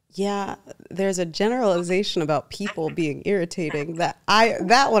 Yeah, there's a generalization about people being irritating that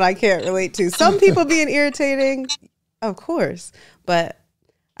one I can't relate to. Some people being irritating, of course, but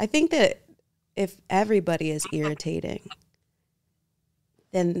I think that if everybody is irritating,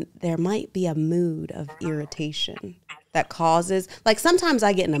 then there might be a mood of irritation that causes, like sometimes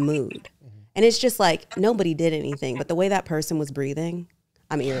I get in a mood and it's just like nobody did anything, but the way that person was breathing,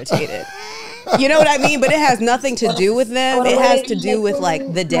 I'm irritated. You know what I mean? But it has nothing to do with them. It has to do with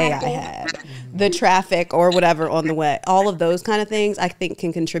like the day I had, the traffic or whatever on the way. All of those kind of things I think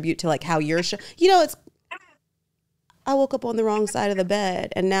can contribute to like how you're, I woke up on the wrong side of the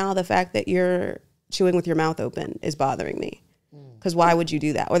bed and now the fact that you're chewing with your mouth open is bothering me. Because why would you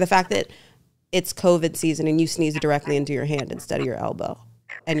do that? Or the fact that it's COVID season and you sneeze directly into your hand instead of your elbow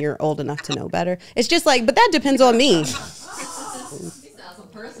and you're old enough to know better. It's just like, but that depends on me.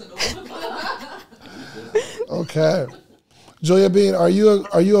 Okay. Julia Bean, are you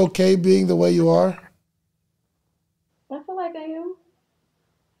okay being the way you are? I feel like I am.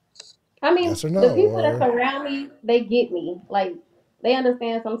 I mean, Yes or no, the people or- that surround me, they get me. Like, they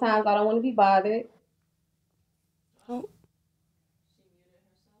understand sometimes I don't want to be bothered.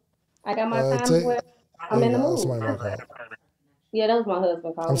 I got my times where I'm in the mood. Somebody might call. Yeah, that was my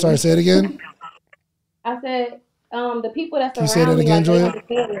husband calling. I'm sorry, say it again. I said, the people that Can you say surround that me, again, like,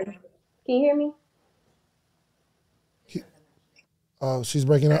 they Julia? understand me. Can you hear me? Oh, she's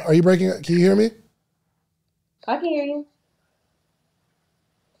breaking up. Are you breaking up? Can you hear me? I can hear you.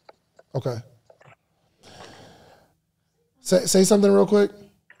 Okay. Say something real quick.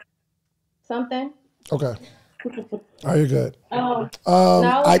 Something? Okay. Oh, you're good. No,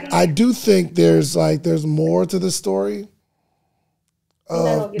 I do think there's more to the story.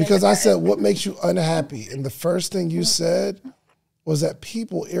 Because I said, what makes you unhappy? And the first thing you said was that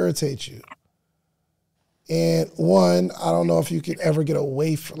people irritate you. And one, I don't know if you could ever get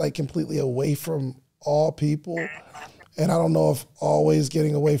completely away from all people. And I don't know if always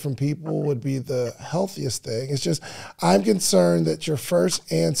getting away from people would be the healthiest thing. It's just, I'm concerned that your first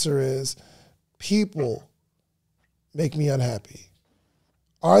answer is people make me unhappy.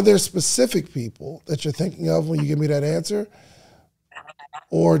 Are there specific people that you're thinking of when you give me that answer?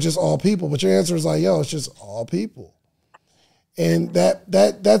 Or just all people? But your answer is like, it's just all people. And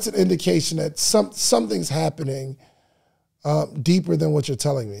that's an indication that something's happening deeper than what you're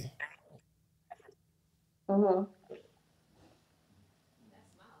telling me. Mm-hmm.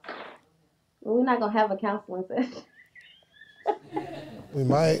 Well, we're not going to have a counseling session. We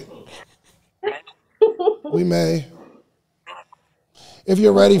might. We may. If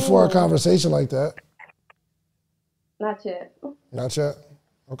you're ready for a conversation like that. Not yet. Not yet?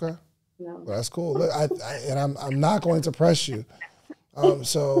 Okay. No. Well, that's cool. Look, I'm not going to press you.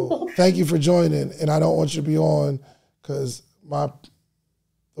 So thank you for joining. And I don't want you to be on because the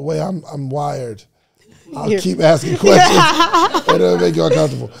way I'm wired, I'll keep asking questions and it'll make you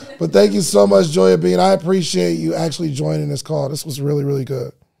uncomfortable. But thank you so much, Julia Bean. I appreciate you actually joining this call. This was really, really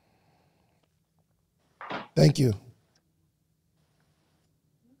good. Thank you.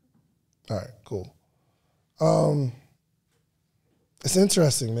 All right, cool. It's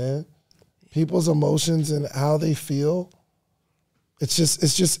interesting, man. People's emotions and how they feel. It's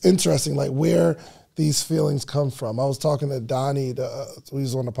just interesting, like where these feelings come from. I was talking to Donnie, who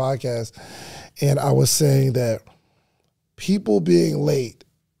was on the podcast, and I was saying that people being late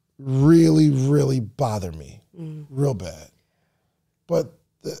really, really bother me real bad. But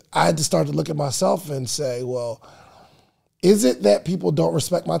I had to start to look at myself and say, well, is it that people don't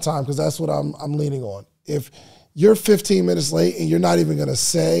respect my time? Because that's what I'm leaning on. If you're 15 minutes late and you're not even going to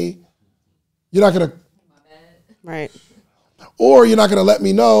say, you're not going to. Right. Or you're not going to let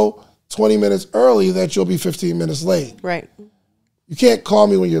me know 20 minutes early that you'll be 15 minutes late. Right. You can't call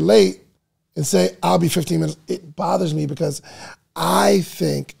me when you're late and say, I'll be 15 minutes. It bothers me because I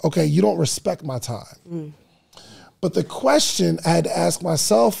think, okay, you don't respect my time. But the question I had to ask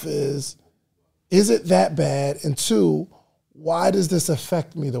myself is it that bad? And two, why does this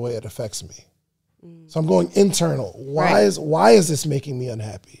affect me the way it affects me? So I'm going internal. Why is this making me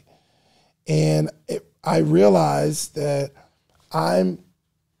unhappy? And I realized that I'm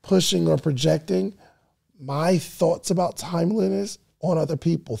pushing or projecting my thoughts about timeliness on other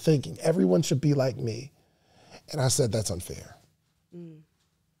people, thinking everyone should be like me. And I said, that's unfair.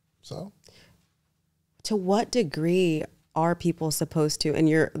 So, to what degree are people supposed to, and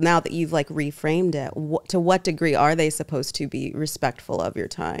now that you've like reframed it, to what degree are they supposed to be respectful of your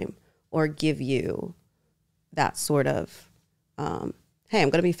time or give you that sort of, hey, I'm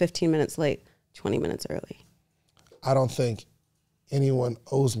going to be 15 minutes late, 20 minutes early? I don't think anyone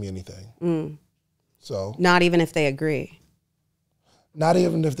owes me anything. So not even if they agree. Not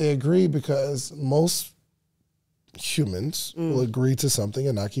even if they agree, because most humans will agree to something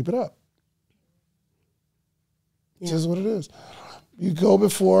and not keep it up. Yeah. Just what it is. You go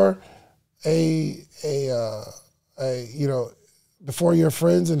before before your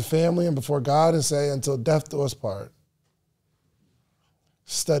friends and family and before God and say, until death do us part.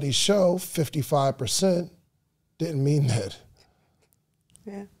 Studies show 55% didn't mean that.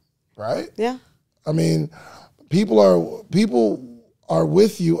 Yeah. Right? Yeah. I mean, people are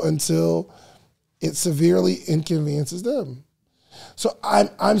with you until it severely inconveniences them. So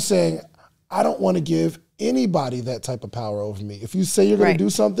I'm saying I don't want to give anybody that type of power over me. If you say you're going to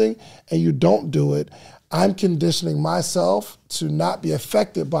do something and you don't do it, I'm conditioning myself to not be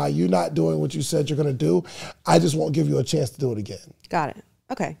affected by you not doing what you said you're going to do. I just won't give you a chance to do it again. Got it.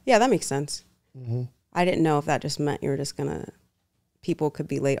 Okay. Yeah, that makes sense. I didn't know if that just meant you were just going to, people could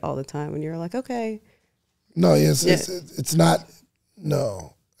be late all the time and you're like, okay. No, it's not.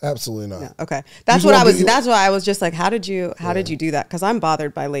 No, absolutely not. No, okay. That's why I was just like, how did you do that? Because I'm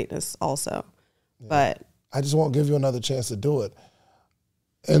bothered by lateness also. Yeah. But I just won't give you another chance to do it.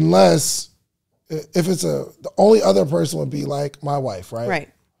 Unless, if it's the only other person would be like my wife, right? Right.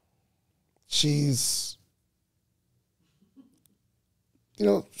 She's,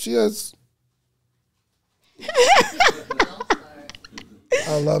 she has.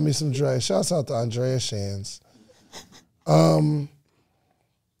 I love me some Dre. Shouts out to Andrea Shands. But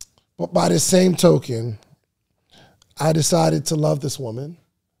by the same token, I decided to love this woman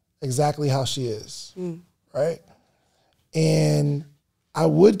exactly how she is, right? And I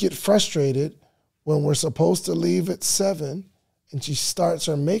would get frustrated when we're supposed to leave at 7 and she starts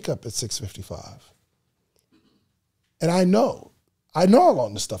her makeup at 6:55. And I know how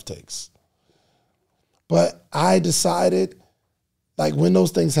long this stuff takes. But I decided, like, when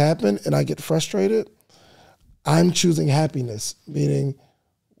those things happen and I get frustrated, I'm choosing happiness, meaning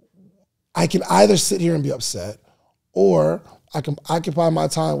I can either sit here and be upset, or I can occupy my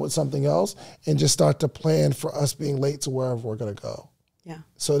time with something else and just start to plan for us being late to wherever we're going to go. Yeah.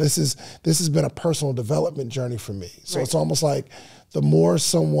 So this has been a personal development journey for me. So It's almost like the more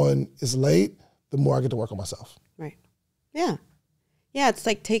someone is late, the more I get to work on myself. Right. Yeah. Yeah, it's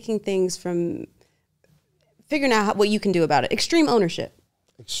like taking things from figuring out what you can do about it. Extreme ownership.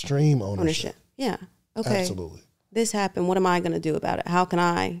 Extreme ownership. Yeah. Okay. Absolutely. This happened. What am I going to do about it? How can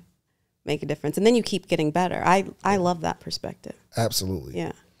I make a difference? And then you keep getting better. I love that perspective. Absolutely.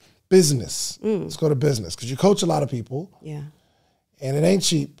 Yeah. Business. Let's go to business, because you coach a lot of people. Yeah. And it ain't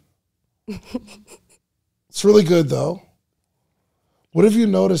cheap. It's really good, though. What have you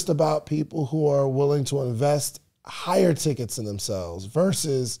noticed about people who are willing to invest higher tickets in themselves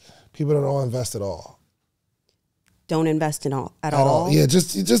versus people that don't invest at all? Don't invest in at all. Yeah,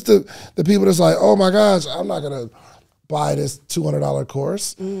 just the people that's like, oh my gosh, I'm not gonna buy this $200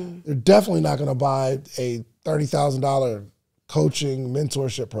 course. They're definitely not gonna buy a $30,000 coaching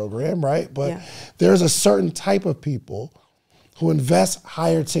mentorship program, right? But there's a certain type of people who invest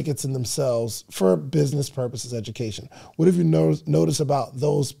higher tickets in themselves for business purposes, education. What have you noticed about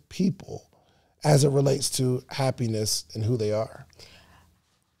those people as it relates to happiness and who they are?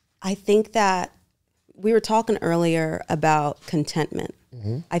 I think that we were talking earlier about contentment.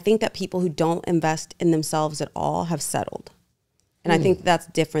 I think that people who don't invest in themselves at all have settled. And I think that's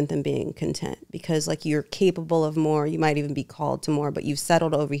different than being content, because like you're capable of more. You might even be called to more, but you've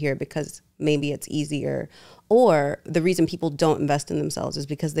settled over here because maybe it's easier. Or the reason people don't invest in themselves is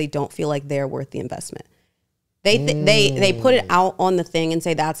because they don't feel like they're worth the investment. They put it out on the thing and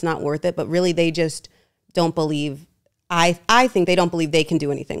say that's not worth it, but really they just don't believe. I think they don't believe they can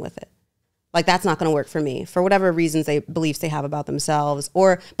do anything with it. Like, that's not going to work for me for whatever reasons beliefs they have about themselves,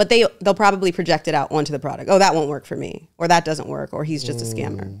 but they'll probably project it out onto the product. Oh, that won't work for me, or that doesn't work, or he's just a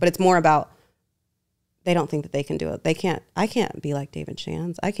scammer. But it's more about they don't think that they can do it. I can't be like David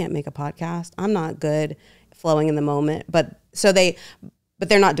Shands. I can't make a podcast. I'm not good flowing in the moment. But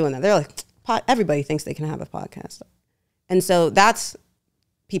they're not doing that. They're like, everybody thinks they can have a podcast. And so that's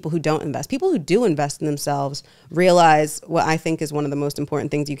people who don't invest. People who do invest in themselves realize what I think is one of the most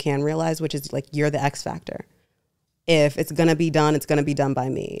important things you can realize, which is like, you're the X factor. If it's going to be done, it's going to be done by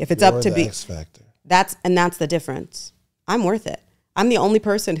me. If it's up to be X factor. That's the difference. I'm worth it. I'm the only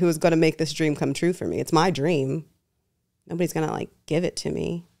person who is going to make this dream come true for me. It's my dream. Nobody's going to like give it to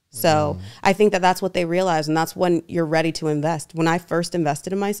me. So I think that that's what they realize. And that's when you're ready to invest. When I first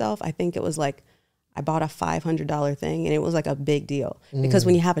invested in myself, I think it was like, I bought a $500 thing, and it was like a big deal because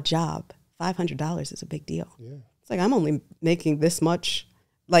when you have a job, $500 is a big deal. Yeah. It's like, I'm only making this much.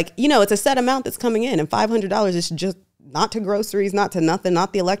 Like, it's a set amount that's coming in, and $500 is just not to groceries, not to nothing,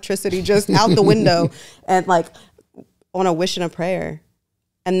 not the electricity, just out the window and like on a wish and a prayer.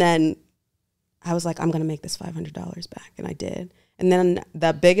 And then I was like, I'm going to make this $500 back. And I did. And then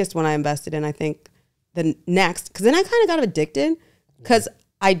the biggest one I invested in, I think the next, because then I kind of got addicted because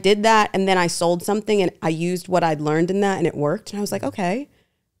I did that, and then I sold something, and I used what I'd learned in that, and it worked. And I was like, okay,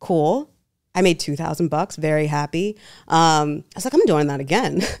 cool. I made $2,000, very happy. I was like, I'm doing that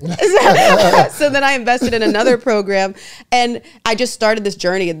again. So then I invested in another program, and I just started this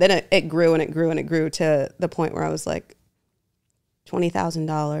journey, and then it grew and it grew and it grew to the point where I was like,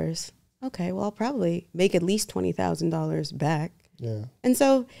 $20,000. Okay, well, I'll probably make at least $20,000 back. Yeah. And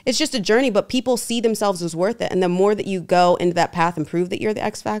so it's just a journey, but people see themselves as worth it. And the more that you go into that path and prove that you're the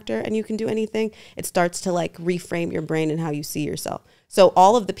X factor and you can do anything, it starts to like reframe your brain and how you see yourself. So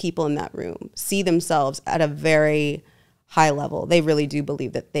all of the people in that room see themselves at a very high level. They really do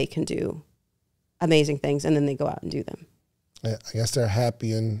believe that they can do amazing things, and then they go out and do them. I guess they're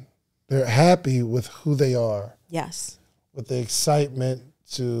happy with who they are. Yes. With the excitement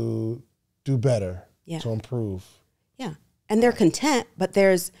to do better, to improve. Yeah. And they're content, but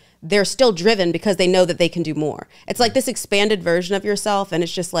they're still driven because they know that they can do more. It's like this expanded version of yourself, and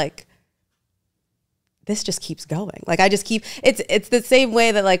it's just like, this just keeps going. Like, it's the same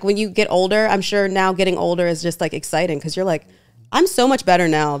way that like when you get older, I'm sure now getting older is just like exciting because you're like, I'm so much better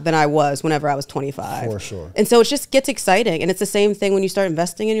now than I was whenever I was 25. For sure. And so it just gets exciting. And it's the same thing when you start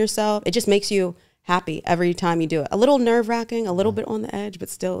investing in yourself. It just makes you happy every time you do it. A little nerve-wracking, a little bit on the edge, but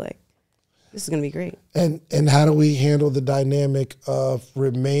still like, this is going to be great. And how do we handle the dynamic of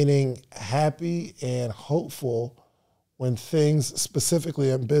remaining happy and hopeful when things, specifically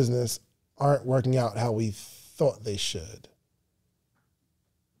in business, aren't working out how we thought they should?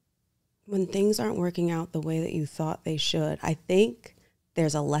 When things aren't working out the way that you thought they should, I think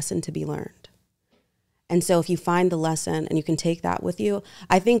there's a lesson to be learned. And so if you find the lesson and you can take that with you,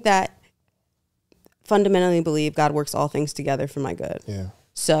 I think that fundamentally believe God works all things together for my good. Yeah.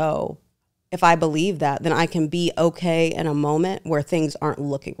 So if I believe that, then I can be okay in a moment where things aren't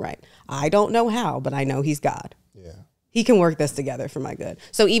looking right. I don't know how, but I know he's God. Yeah. He can work this together for my good.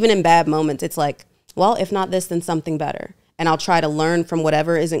 So even in bad moments, it's like, well, if not this, then something better. And I'll try to learn from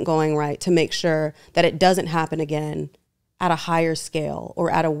whatever isn't going right to make sure that it doesn't happen again at a higher scale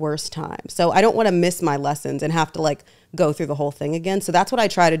or at a worse time. So I don't want to miss my lessons and have to like go through the whole thing again. So that's what I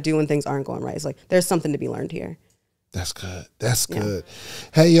try to do when things aren't going right. It's like, there's something to be learned here. That's good. That's good.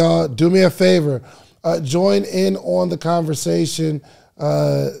 Hey, y'all, do me a favor. Join in on the conversation.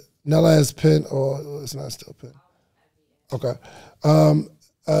 Nella has pinned, or it's not still pinned. Okay.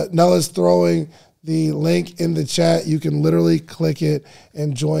 Nella's throwing the link in the chat. You can literally click it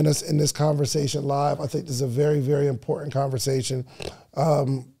and join us in this conversation live. I think this is a very, very important conversation.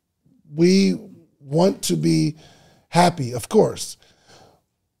 We want to be happy, of course.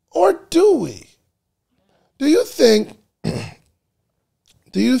 Or do we? Do you think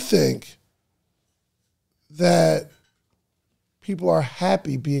that people are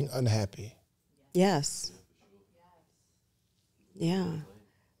happy being unhappy? Yes. Yeah.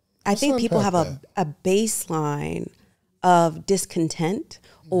 I think people have a baseline of discontent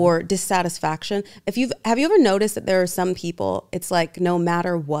or dissatisfaction. Have you ever noticed that there are some people, it's like no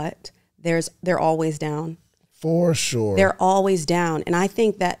matter what, they're always down? For sure. They're always down. And I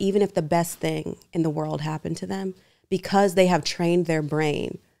think that even if the best thing in the world happened to them, because they have trained their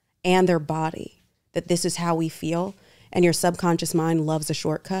brain and their body that this is how we feel, and your subconscious mind loves a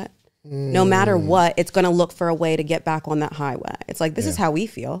shortcut. No matter what, it's going to look for a way to get back on that highway. It's like, this is how we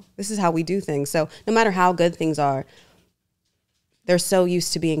feel. This is how we do things. So no matter how good things are, they're so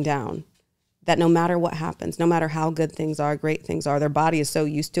used to being down that no matter what happens, no matter how good things are, great things are, their body is so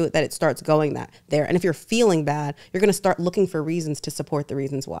used to it that it starts going there. And if you're feeling bad, you're going to start looking for reasons to support the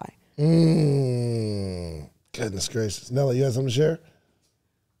reasons why. Goodness gracious. Nella, you have something to share?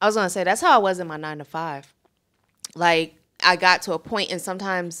 I was going to say, that's how I was in my 9 to 5. Like, I got to a point, and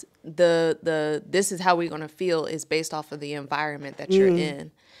sometimes the this is how we're going to feel is based off of the environment that you're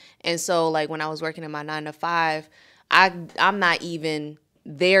in. And so, like, when I was working in my 9 to 5, I'm not even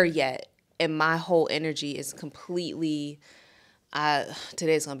there yet. And my whole energy is completely,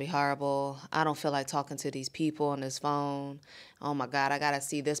 today's going to be horrible. I don't feel like talking to these people on this phone. Oh, my God, I got to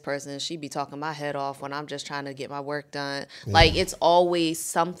see this person. She be talking my head off when I'm just trying to get my work done. Yeah. Like, it's always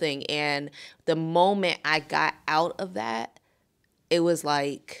something. And the moment I got out of that, it was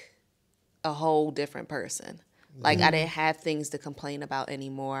like a whole different person. Like, I didn't have things to complain about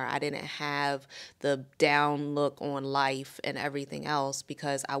anymore. I didn't have the down look on life and everything else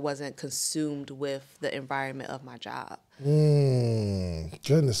because I wasn't consumed with the environment of my job.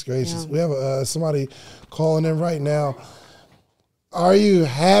 Goodness gracious. Yeah. We have somebody calling in right now. Are you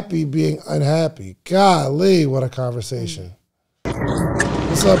happy being unhappy? Golly, what a conversation.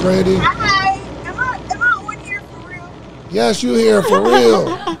 What's up, Brandy? Hi. Am I on here for real? Yes, you here for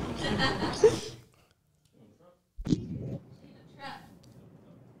real.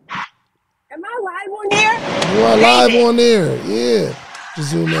 Am I live on here? You are live on there. Yeah.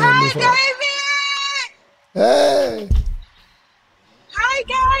 Just zoom in. Hi, David. Hey. Hi,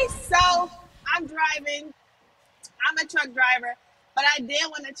 guys. So, I'm driving. I'm a truck driver, but I did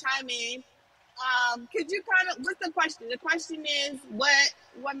want to chime in. Could you what's the question? The question is,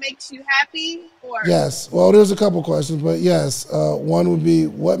 what makes you happy? Or Yes. Well, there's a couple questions, but yes. One would be,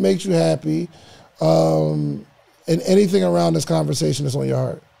 what makes you happy? And anything around this conversation that's on your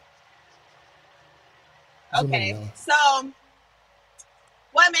heart. Okay, so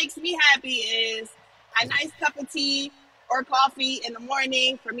what makes me happy is a nice cup of tea or coffee in the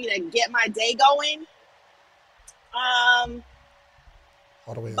morning for me to get my day going.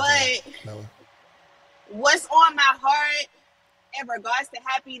 All the way but what's on my heart in regards to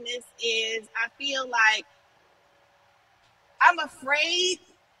happiness is I feel like I'm afraid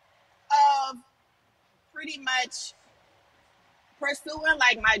of pretty much pursuing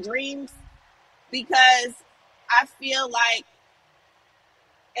like my dreams, because I feel like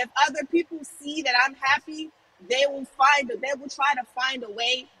if other people see that I'm happy, they will try to find a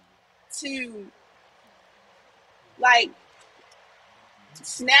way to like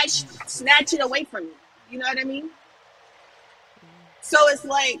snatch it away from me. You know what I mean? So it's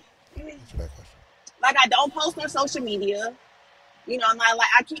like I don't post on social media. You know,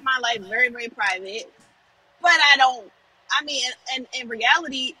 I keep my life very, very private. But in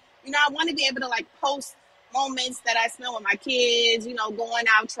reality, you know, I want to be able to like post moments that I spend with my kids, you know, going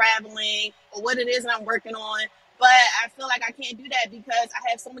out traveling or what it is that I'm working on. But I feel like I can't do that because I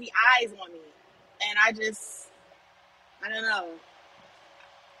have so many eyes on me. And I don't know.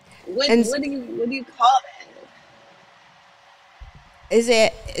 What do you call that? Is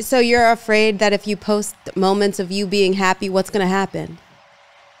it, so you're afraid that if you post moments of you being happy, what's going to happen?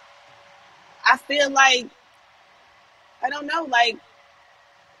 I feel like, I don't know, like,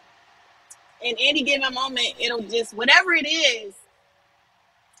 in any given moment, it'll just, whatever it is,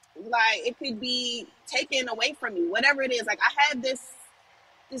 like, it could be taken away from me, whatever it is. Like, I have this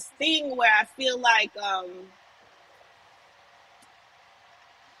thing where I feel like, I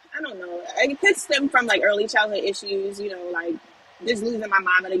don't know, it could stem from, like, early childhood issues, you know, like, just losing my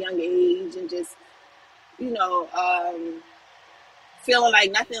mom at a young age and just, you know, feeling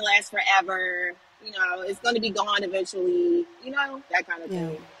like nothing lasts forever, you know, it's going to be gone eventually, you know, that kind of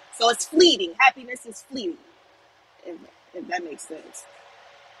thing. So it's fleeting. Happiness is fleeting, if that makes sense.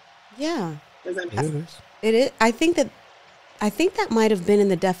 Yeah. Does that make sense? It is. I think that might have been in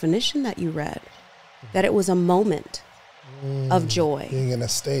the definition that you read, that it was a moment of joy. Being in a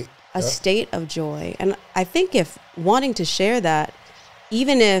state. A state of joy. And I think if wanting to share that,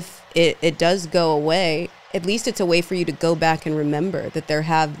 even if it does go away, at least it's a way for you to go back and remember that there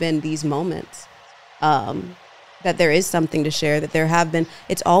have been these moments, that there is something to share, that there have been.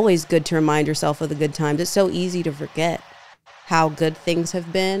 It's always good to remind yourself of the good times. It's so easy to forget how good things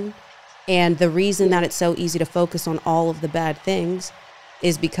have been. And the reason that it's so easy to focus on all of the bad things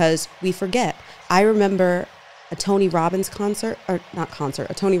is because we forget. I remember a Tony Robbins concert, or not concert,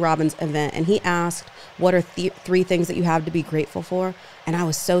 a Tony Robbins event. And he asked, what are 3 things that you have to be grateful for? And I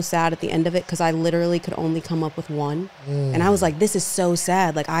was so sad at the end of it because I literally could only come up with one. And I was like, this is so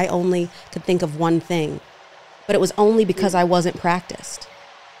sad. Like, I only could think of one thing. But it was only because I wasn't practiced.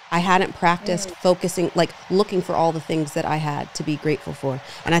 I hadn't practiced focusing, like looking for all the things that I had to be grateful for.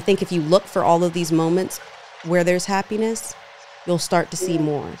 And I think if you look for all of these moments where there's happiness, you'll start to see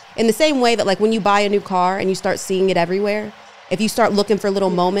more. In the same way that, like, when you buy a new car and you start seeing it everywhere, if you start looking for little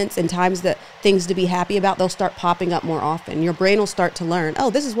moments and times that things to be happy about, they'll start popping up more often. Your brain will start to learn, oh,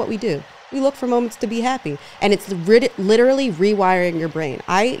 this is what we do. We look for moments to be happy. And it's literally rewiring your brain.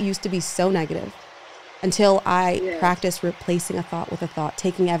 I used to be so negative until I practiced replacing a thought with a thought,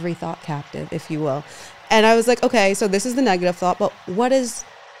 taking every thought captive, if you will. And I was like, okay, so this is the negative thought, but what does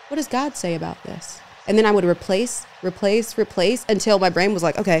God say about this? And then I would replace until my brain was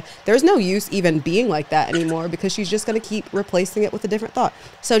like, okay, there's no use even being like that anymore because she's just going to keep replacing it with a different thought.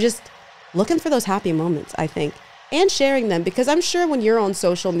 So just looking for those happy moments, I think, and sharing them, because I'm sure when you're on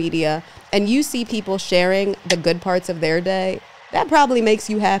social media and you see people sharing the good parts of their day, that probably makes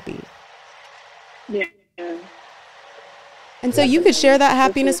you happy. Yeah. And so you could share that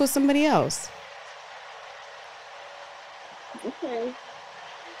happiness with somebody else. Okay.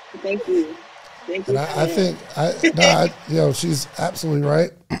 Thank you. Thank you. And I think, she's absolutely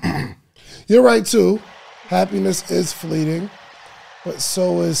right. You're right too. Happiness is fleeting, but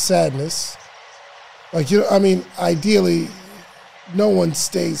so is sadness. Like, ideally, no one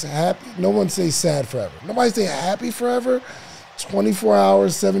stays happy. No one stays sad forever. Nobody stays happy forever. 24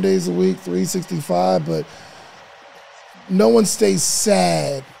 hours, 7 days a week, 365, but no one stays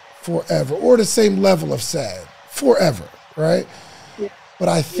sad forever or the same level of sad forever, right? Yeah. But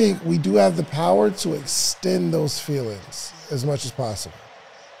I think we do have the power to extend those feelings as much as possible.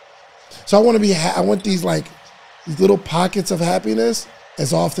 So I want these little pockets of happiness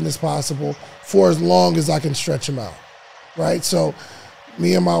as often as possible for as long as I can stretch them out, right? So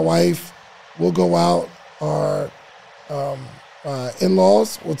me and my wife will go out, our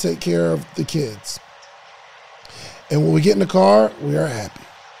in-laws will take care of the kids. And when we get in the car, we are happy.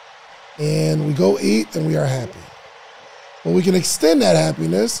 And we go eat and we are happy. But we can extend that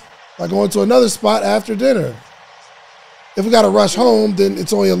happiness by going to another spot after dinner. If we got to rush home, then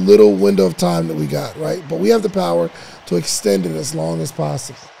it's only a little window of time that we got, right? But we have the power to extend it as long as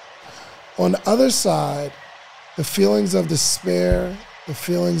possible. On the other side, the feelings of despair, the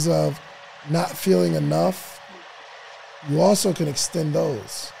feelings of not feeling enough, you also can extend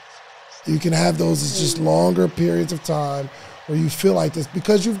those. You can have those as just longer periods of time where you feel like this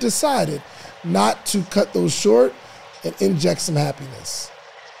because you've decided not to cut those short and inject some happiness.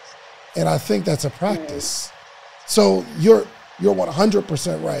 And I think that's a practice. So you're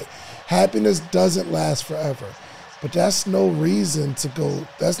 100% right. Happiness doesn't last forever. But that's no reason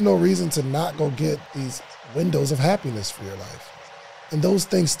to not go get these windows of happiness for your life. And those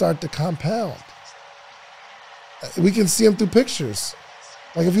things start to compound. We can see them through pictures.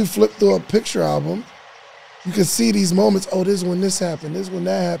 Like if you flip through a picture album, you can see these moments. Oh, this is when this happened. This is when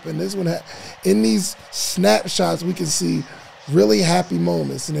that happened. This is when that. In these snapshots, we can see really happy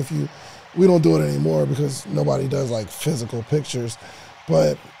moments. And we don't do it anymore because nobody does like physical pictures.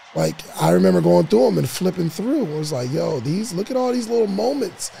 But like I remember going through them and flipping through. It was like, yo, look at all these little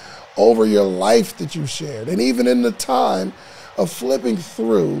moments over your life that you've shared. And even in the time of flipping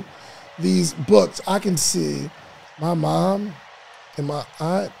through these books, I can see my mom and my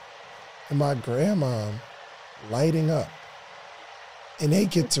aunt and my grandma lighting up. And they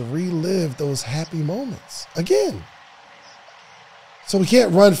get to relive those happy moments again. So we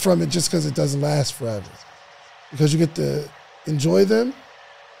can't run from it just because it doesn't last forever. Because you get to enjoy them,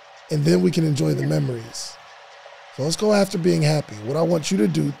 and then we can enjoy the memories. So let's go after being happy. What I want you to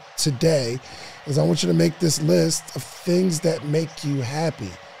do today is I want you to make this list of things that make you happy.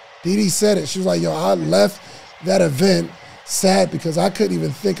 DeeDee said it. She was like, yo, I left that event sad because I couldn't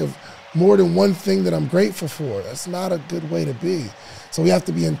even think of more than one thing that I'm grateful for. That's not a good way to be. So we have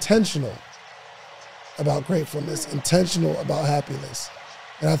to be intentional about gratefulness, intentional about happiness.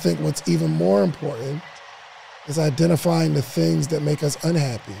 And I think what's even more important is identifying the things that make us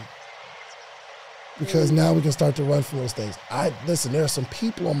unhappy. Because now we can start to run from those things. Listen, there are some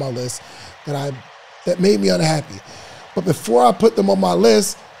people on my list that made me unhappy. But before I put them on my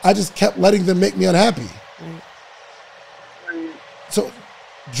list, I just kept letting them make me unhappy. So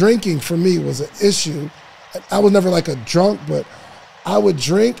drinking for me was an issue. I was never like a drunk, but I would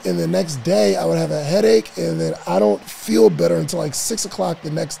drink and the next day I would have a headache and then I don't feel better until like 6 o'clock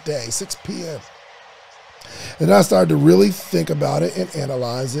the next day, 6 p.m. Then I started to really think about it and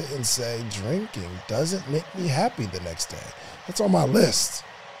analyze it and say, drinking doesn't make me happy the next day. That's on my list.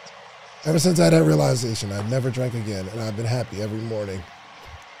 Ever since I had that realization, I've never drank again, and I've been happy every morning.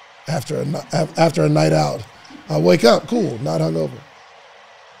 After a night out, I wake up, cool, not hungover.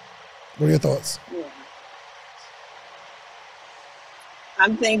 What are your thoughts? Yeah.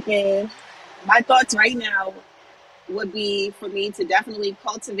 I'm thinking my thoughts right now would be for me to definitely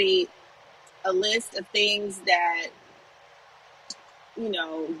cultivate a list of things that,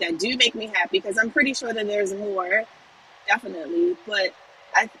 that do make me happy, because I'm pretty sure that there's more, definitely. But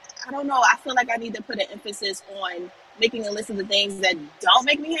I don't know. I feel like I need to put an emphasis on making a list of the things that don't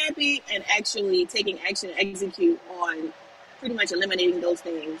make me happy and actually taking action and execute on pretty much eliminating those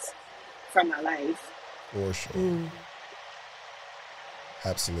things from my life. For sure.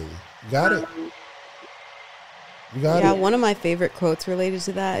 Absolutely. You got it. You got it. Yeah, one of my favorite quotes related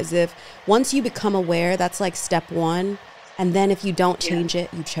to that is, if once you become aware, that's like step one. And then if you don't change it,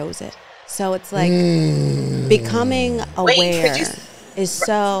 you chose it. So it's like becoming aware is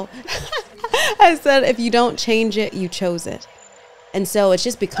so... I said, if you don't change it, you chose it. And so it's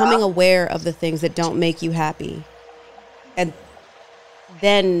just becoming aware of the things that don't make you happy. And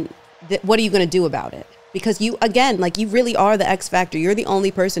then what are you going to do about it? Because you, again, like, you really are the X factor. You're the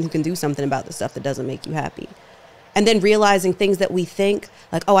only person who can do something about the stuff that doesn't make you happy. And then realizing things that we think,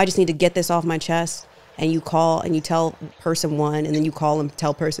 like, oh, I just need to get this off my chest. And you call and you tell person one, and then you call and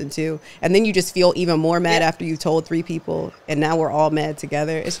tell person two. And then you just feel even more mad after you told 3 people. And now we're all mad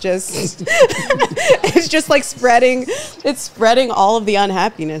together. It's just, it's just like spreading all of the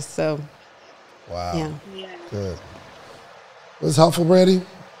unhappiness. So, wow. Yeah. Good. Was this helpful, Brandy?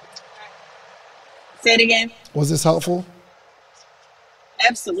 Say it again. Was this helpful?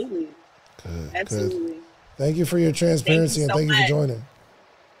 Absolutely. Good. Absolutely. Good. Thank you for your transparency, and thank you for joining.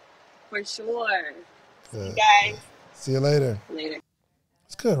 For sure. Good. See you guys. See you later. Later.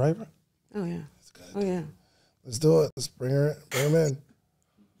 It's good, right, bro? Oh, yeah. It's good. Oh, yeah. Let's do it. Let's bring him in.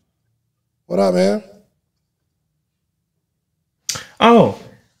 What up, man? Oh.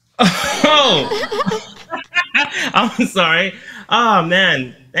 I'm sorry. Oh,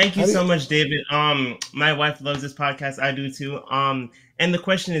 man. Thank you so much, David. My wife loves this podcast. I do too. And the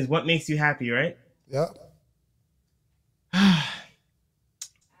question is, what makes you happy, right? Yeah.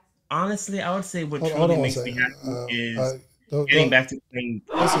 Honestly, I would say what truly makes me happy is getting back to playing.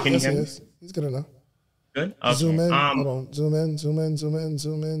 Can you hear me? He's good enough. Good? Okay. Zoom in. Hold on. Zoom in.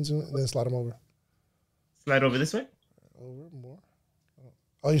 Then slide him over. Slide over this way? Over more.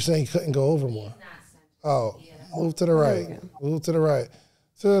 Oh, you're saying you couldn't go over more? Oh, move to the right. Move to the right.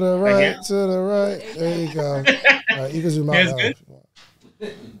 To the right. To the right. There you go. All right, you can zoom out now if you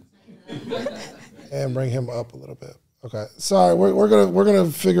want. And bring him up a little bit. Okay. Sorry, we're gonna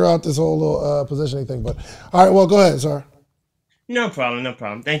figure out this whole little positioning thing, but all right. Well, go ahead, sir. No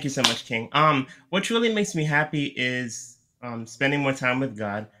problem. Thank you so much, King. What really makes me happy is spending more time with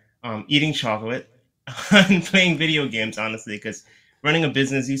God, eating chocolate, and playing video games. Honestly, because running a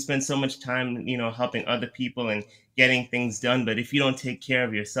business, you spend so much time, helping other people and getting things done. But if you don't take care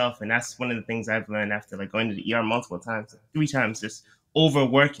of yourself, and that's one of the things I've learned after going to the ER multiple times, 3 times, just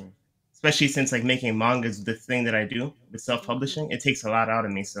overworking. Especially since making manga is the thing that I do with self-publishing, it takes a lot out of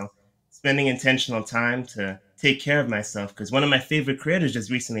me. So spending intentional time to take care of myself, because one of my favorite creators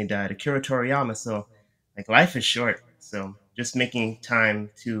just recently died, Akira Toriyama. So life is short. So just making time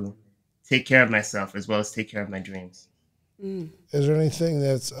to take care of myself as well as take care of my dreams. Is there anything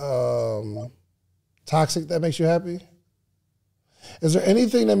that's toxic that makes you happy? Is there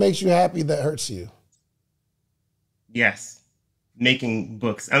anything that makes you happy that hurts you? Yes. Making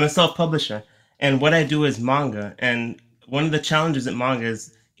books. I'm a self-publisher, and what I do is manga. And one of the challenges at manga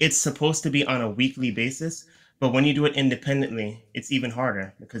is it's supposed to be on a weekly basis, but when you do it independently, it's even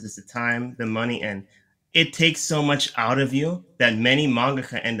harder because it's the time, the money, and it takes so much out of you that many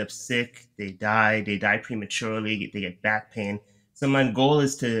mangaka end up sick. They die prematurely, they get back pain. So my goal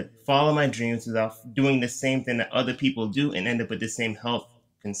is to follow my dreams without doing the same thing that other people do and end up with the same health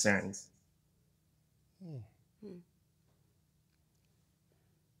concerns.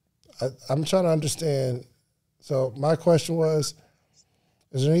 I'm trying to understand. So my question was,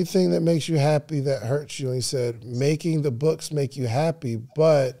 is there anything that makes you happy that hurts you? And he said, making the books make you happy,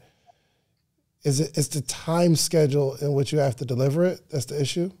 but it's the time schedule in which you have to deliver it? That's the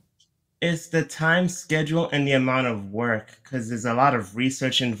issue? It's the time schedule and the amount of work, because there's a lot of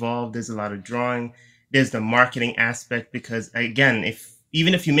research involved. There's a lot of drawing. There's the marketing aspect, because again,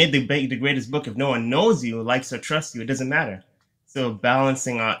 even if you made the greatest book, if no one knows you, likes or trusts you, it doesn't matter. So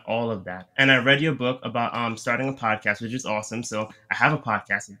balancing out all of that. And I read your book about starting a podcast, which is awesome. So I have a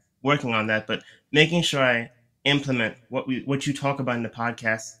podcast, I'm working on that, but making sure I implement what you talk about in the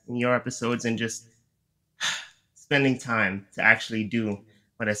podcast, in your episodes, and just spending time to actually do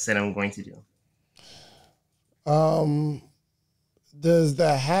what I said I'm going to do. Does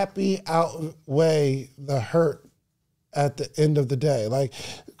the happy outweigh the hurt at the end of the day? Like,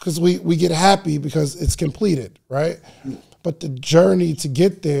 because we get happy because it's completed, right? But the journey to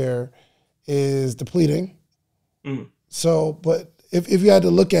get there is depleting. Mm. So, but if you had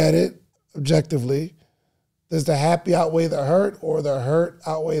to look at it objectively, does the happy outweigh the hurt, or the hurt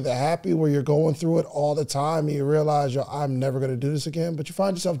outweigh the happy, where you're going through it all the time and you realize, I'm never going to do this again, but you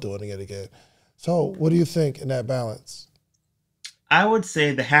find yourself doing it again? So what do you think in that balance? I would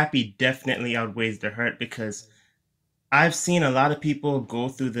say the happy definitely outweighs the hurt, because I've seen a lot of people go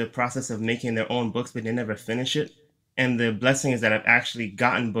through the process of making their own books, but they never finish it. And the blessing is that I've actually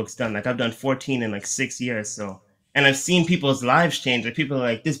gotten books done. Like, I've done 14 in like 6 years. So, and I've seen people's lives change. Like, people are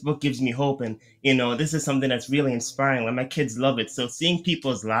like, this book gives me hope. And, this is something that's really inspiring. Like, my kids love it. So seeing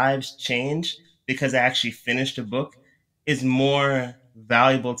people's lives change because I actually finished a book is more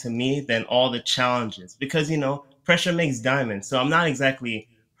valuable to me than all the challenges, because, pressure makes diamonds. So I'm not exactly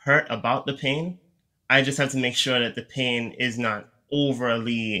hurt about the pain. I just have to make sure that the pain is not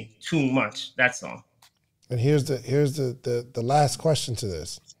overly too much. That's all. And here's the last question to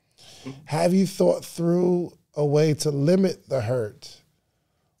this. Have you thought through a way to limit the hurt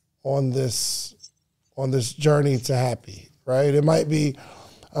on this journey to happy, right? It might be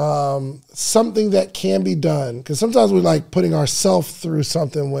something that can be done, because sometimes we like putting ourselves through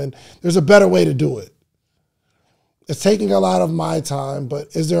something when there's a better way to do it. It's taking a lot of my time,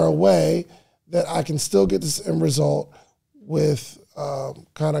 but is there a way that I can still get this end result with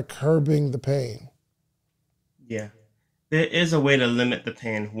kind of curbing the pain? Yeah, there is a way to limit the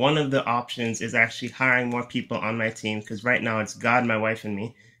pain. One of the options is actually hiring more people on my team, because right now it's God, my wife, and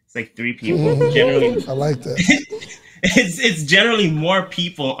me. It's like 3 people. Generally, I like that. It's generally more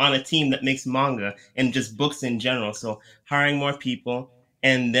people on a team that makes manga and just books in general. So hiring more people,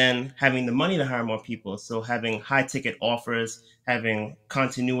 and then having the money to hire more people. So having high ticket offers, having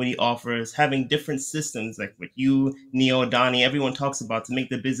continuity offers, having different systems like what you, Neo, Donnie, everyone talks about, to make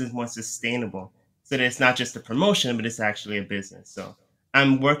the business more sustainable. So that it's not just a promotion, but it's actually a business. So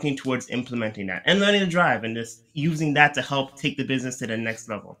I'm working towards implementing that and learning to drive, and just using that to help take the business to the next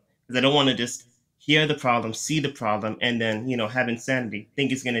level. Because I don't want to just hear the problem, see the problem, and then, have insanity,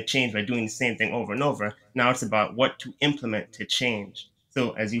 think it's going to change by doing the same thing over and over. Now it's about what to implement to change.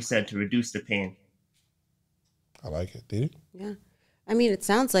 So, as you said, to reduce the pain. I like it. DeeDee? Yeah. I mean, it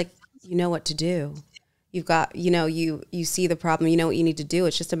sounds like you know what to do. You've got, you see the problem, you know what you need to do.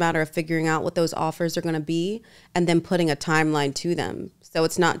 It's just a matter of figuring out what those offers are going to be and then putting a timeline to them. So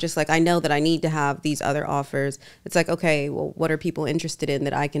it's not just like, I know that I need to have these other offers. It's like, okay, well, what are people interested in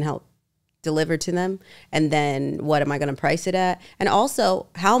that I can help deliver to them? And then what am I going to price it at? And also,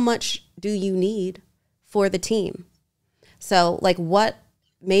 how much do you need for the team? So like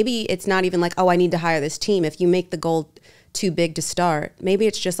maybe it's not even like, oh, I need to hire this team. If you make the goal too big to start, maybe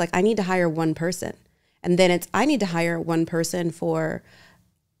it's just like, I need to hire one person. And then I need to hire one person for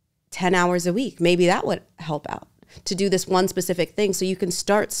 10 hours a week. Maybe that would help out to do this one specific thing. So you can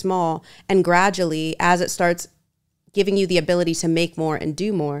start small, and gradually, as it starts giving you the ability to make more and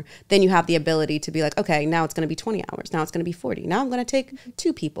do more, then you have the ability to be like, okay, now it's going to be 20 hours. Now it's going to be 40. Now I'm going to take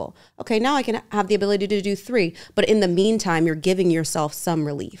 2 people. Okay, now I can have the ability to do 3. But in the meantime, you're giving yourself some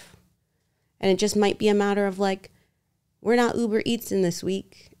relief. And it just might be a matter of like, we're not Uber Eats in this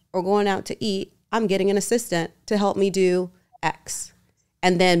week or going out to eat. I'm getting an assistant to help me do X.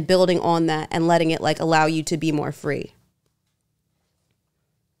 And then building on that and letting it like allow you to be more free.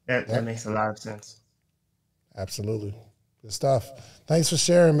 That makes a lot of sense. Absolutely. Good stuff. Thanks for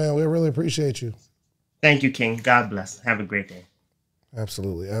sharing, man. We really appreciate you. Thank you, King. God bless. Have a great day.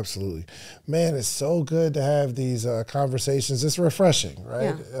 Absolutely. Absolutely. Man, it's so good to have these conversations. It's refreshing,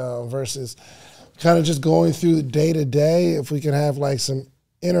 right? Yeah. Versus kind of just going through the day to day. If we can have like some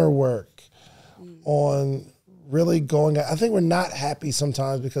inner work on really going, I think we're not happy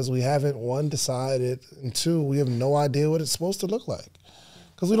sometimes because we haven't, 1, decided, and 2, we have no idea what it's supposed to look like.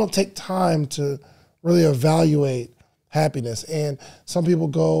 Because we don't take time to really evaluate happiness. And some people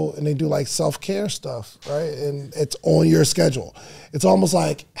go and they do like self-care stuff, right? And it's on your schedule. It's almost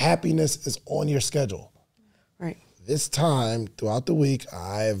like happiness is on your schedule. Right. This time throughout the week,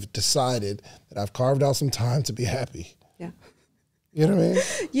 I've decided that I've carved out some time to be happy. Yeah. You know what I mean?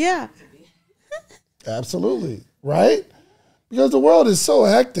 Yeah. Absolutely. Right? Because the world is so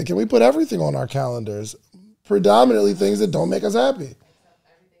hectic and we put everything on our calendars, predominantly things that don't make us happy.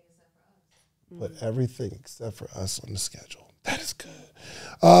 Put everything except for us on the schedule. That is good.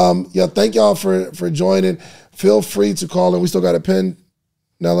 Thank y'all for joining. Feel free to call in. We still got it pinned,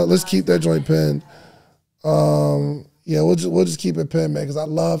 Nella. Let's keep that joint pinned. Yeah, we'll just keep it pinned, man, because I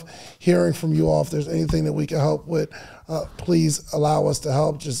love hearing from you all. If there's anything that we can help with, please allow us to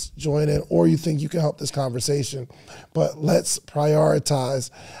help. Just join in, or you think you can help this conversation. But let's prioritize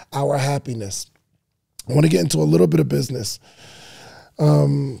our happiness. I want to get into a little bit of business.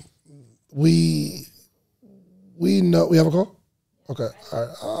 We know we have a call. Okay,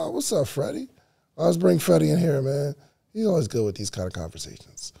 all right. What's up, Freddie? Let's bring Freddie in here, man. He's always good with these kind of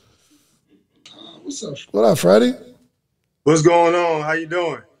conversations. What's up? What up, Freddie? What's going on? How you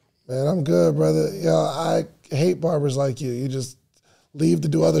doing? Man, I'm good, brother. Yo, I hate barbers like you. You just leave to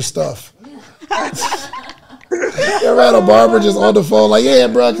do other stuff. You ever had a barber just on the phone like, yeah,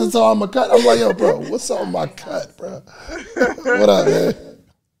 bro, it's all on my cut? I'm like, yo, bro, what's on my cut, bro? What up, man?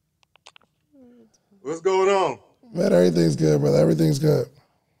 What's going on? Man, everything's good, brother. Everything's good.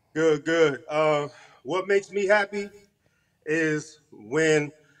 Good. What makes me happy is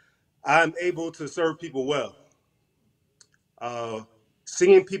when I'm able to serve people well.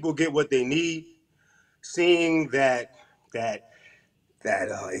 Seeing people get what they need, seeing that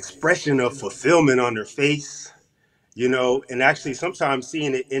expression of fulfillment on their face, you know, and actually sometimes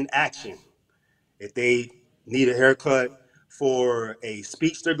seeing it in action. If they need a haircut for a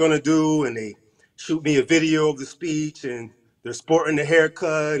speech they're gonna do, and they shoot me a video of the speech, and they're sporting the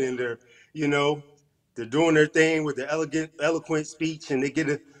haircut, and they're doing their thing with the eloquent speech, and they get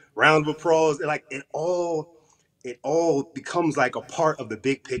a round of applause. Like it all becomes like a part of the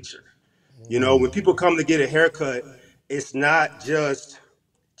big picture. You know, when people come to get a haircut, it's not just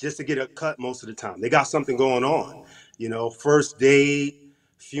to get a cut most of the time. They got something going on. You know, first date,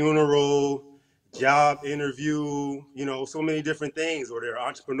 funeral, job interview, you know, so many different things. Or they're an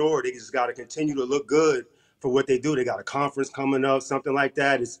entrepreneur, they just got to continue to look good for what they do. They got a conference coming up, something like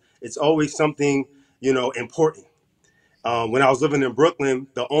that. It's always something, you know, important. When I was living in Brooklyn,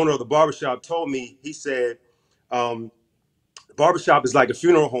 the owner of the barbershop told me, he said, the barbershop is like a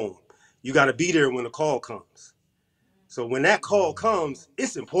funeral home. You got to be there when the call comes. So when that call comes,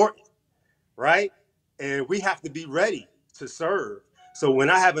 it's important, right? And we have to be ready to serve. So when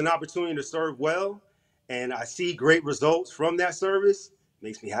I have an opportunity to serve well and I see great results from that service, it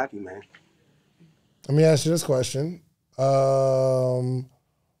makes me happy, man. Let me ask you this question. What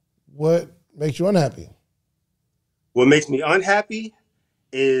makes you unhappy? What makes me unhappy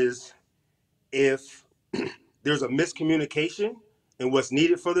is if there's a miscommunication in what's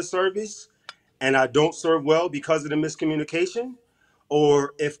needed for the service and I don't serve well because of the miscommunication,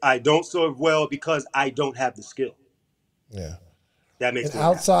 or if I don't serve well because I don't have the skill. Yeah. That makes and me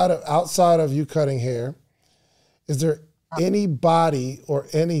outside of you cutting hair, is there anybody or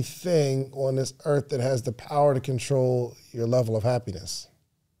anything on this earth that has the power to control your level of happiness?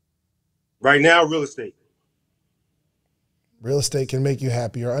 Right now, real estate. Real estate can make you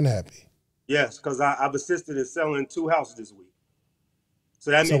happy or unhappy. Yes, because I've assisted in selling 2 houses this week. So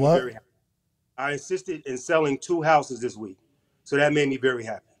that made me very happy. I assisted in selling 2 houses this week. So that made me very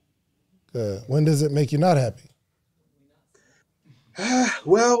happy. Good. When does it make you not happy?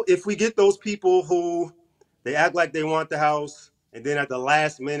 Well, if we get those people who they act like they want the house, and then at the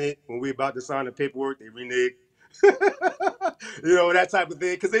last minute, when we're about to sign the paperwork, they renege. You know, that type of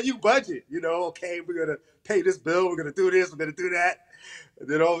thing. Because then you budget, you know, okay, we're going to pay this bill, we're going to do this, we're going to do that. And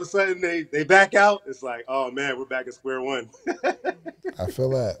then all of a sudden they back out. It's like, oh, man, we're back at square one. I feel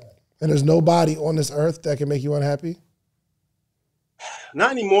that. And there's nobody on this earth that can make you unhappy?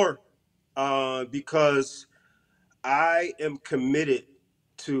 Not anymore, because I am committed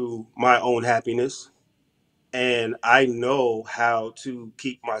to my own happiness, and I know how to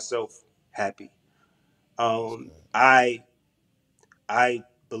keep myself happy. I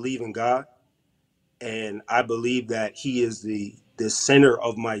believe in God, and I believe that He is the center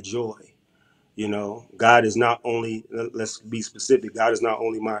of my joy. You know, God is not only, let's be specific, God is not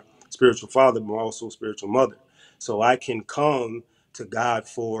only my spiritual father, but also spiritual mother. So I can come to God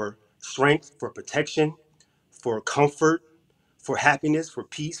for strength, for protection, for comfort, for happiness, for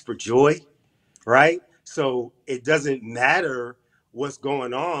peace, for joy, right? So it doesn't matter what's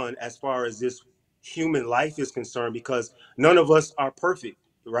going on as far as this human life is concerned, because none of us are perfect,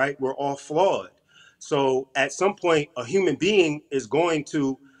 right? We're all flawed. So at some point, a human being is going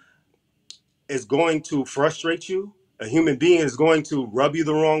to frustrate you. A human being is going to rub you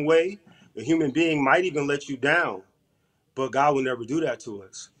the wrong way. A human being might even let you down, but God will never do that to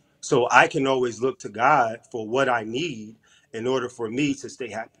us. So I can always look to God for what I need in order for me to stay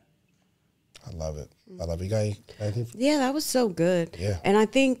happy. I love it. I love it. You got anything? Yeah, that was so good. Yeah. And I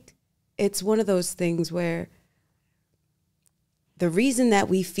think it's one of those things where the reason that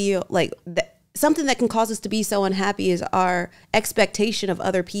we feel like something that can cause us to be so unhappy is our expectation of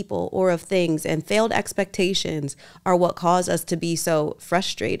other people or of things, and failed expectations are what cause us to be so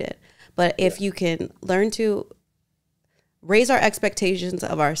frustrated. But if you can learn to raise our expectations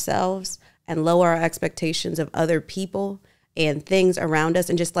of ourselves and lower our expectations of other people and things around us,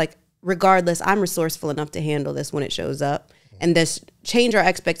 and just like, regardless, I'm resourceful enough to handle this when it shows up, and this change our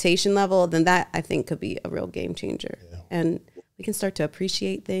expectation level, then that I think could be a real game changer. Yeah. And we can start to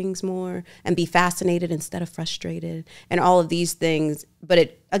appreciate things more and be fascinated instead of frustrated and all of these things. But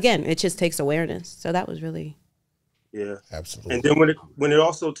it just takes awareness. So that was really. Yeah, absolutely. And then when it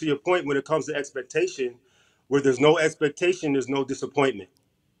also, to your point, when it comes to expectation, where there's no expectation, there's no disappointment.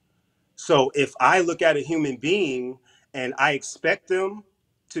 So if I look at a human being and I expect them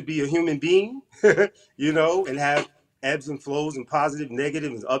to be a human being, and have ebbs and flows and positive,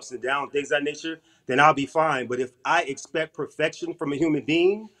 negative, and ups and downs, things of that nature, then I'll be fine. But if I expect perfection from a human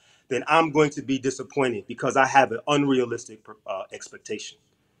being, then I'm going to be disappointed because I have an unrealistic expectation.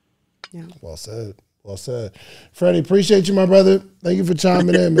 Yeah. Well said. Well said. Freddie, appreciate you, my brother. Thank you for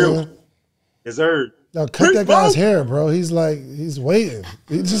chiming in, man. Yes, sir. Now cut that guy's hair, bro. He's waiting.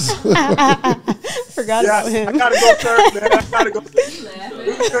 He just forgot about him. I gotta go, sir, man. I gotta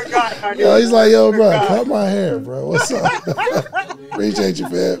go. He's like, yo, bro, cut my hair, bro. What's up? Appreciate you,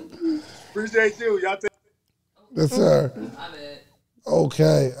 fam. Appreciate you. Y'all take. Yes, sir.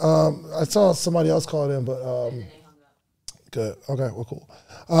 Okay. I saw somebody else called in, but good. Okay, well, cool.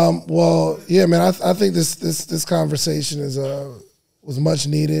 Well, yeah, man. I think this conversation was much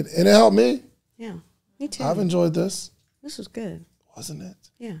needed, and it helped me. Yeah, me too. I've enjoyed this. This was good. Wasn't it?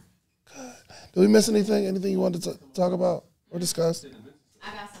 Yeah. Good. Did we miss anything? Anything you wanted to talk about or discuss? I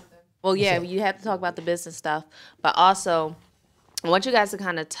got something. Well, yeah, you have to talk about the business stuff, but also I want you guys to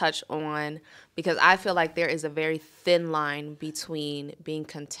kind of touch on, because I feel like there is a very thin line between being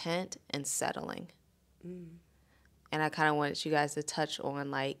content and settling. And I kind of wanted you guys to touch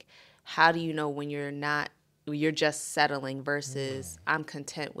on, like, how do you know when you're just settling versus I'm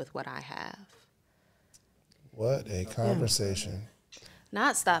content with what I have? What a conversation.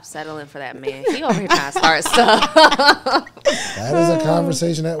 Not stop settling for that man. He over here trying to start stuff. That is a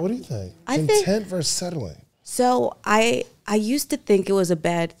conversation. What do you think? Content versus settling. So I used to think it was a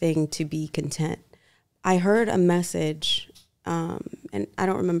bad thing to be content. I heard a message, and I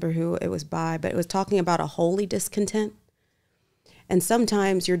don't remember who it was by, but it was talking about a holy discontent. And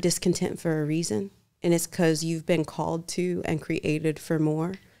sometimes you're discontent for a reason, and it's because you've been called to and created for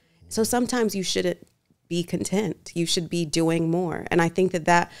more. So sometimes you shouldn't be content. You should be doing more. And I think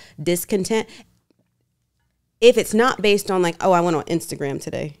that discontent, if it's not based on like, oh, I went on Instagram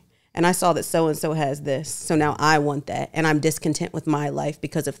today and I saw that so-and-so has this, so now I want that, and I'm discontent with my life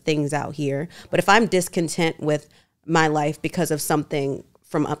because of things out here. But if I'm discontent with my life because of something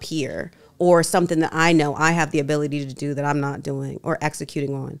from up here, or something that I know I have the ability to do that I'm not doing or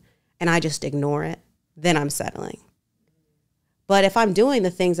executing on, and I just ignore it, then I'm settling. But if I'm doing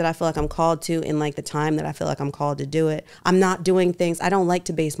the things that I feel like I'm called to in like the time that I feel like I'm called to do it, I'm not doing things. I don't like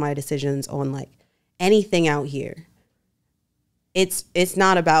to base my decisions on like anything out here. It's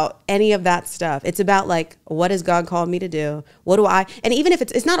not about any of that stuff. It's about like, what has God called me to do? And even if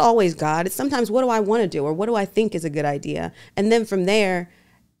it's not always God, it's sometimes what do I want to do, or what do I think is a good idea? And then from there,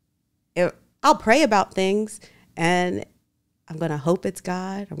 I'll pray about things, and I'm going to hope it's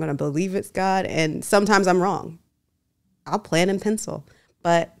God. I'm going to believe it's God. And sometimes I'm wrong. I'll plan in pencil,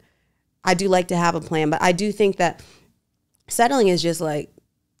 but I do like to have a plan. But I do think that settling is just like,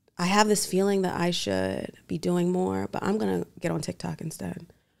 I have this feeling that I should be doing more, but I'm going to get on TikTok instead.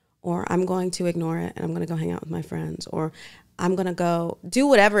 Or I'm going to ignore it and I'm going to go hang out with my friends. Or I'm going to go do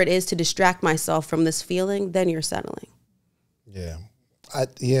whatever it is to distract myself from this feeling. Then you're settling. Yeah. I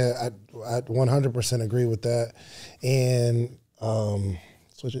 100% agree with that. And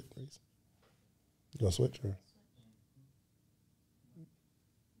switch it, please. You going to switch or?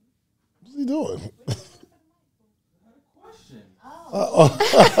 What's he doing? I've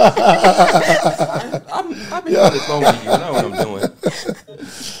been on this phone with you. I know what I'm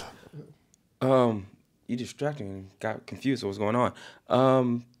doing. You distracted me and got confused what was going on.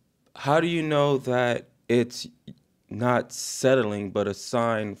 How do you know that it's not settling but a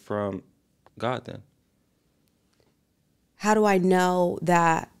sign from God then? How do I know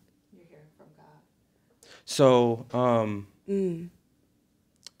that You're hearing from God? So,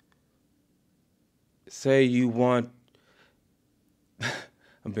 say you want,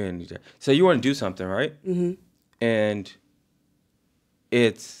 say you want to do something, right? Mm-hmm. And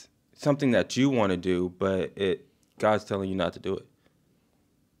it's something that you want to do, but God's telling you not to do it.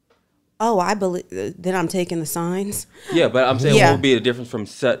 Oh, I believe then I'm taking the signs. Yeah, but I'm saying Yeah. what would be the difference from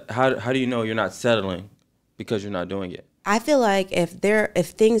how do you know you're not settling because you're not doing it? I feel like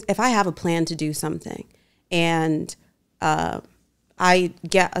if I have a plan to do something and I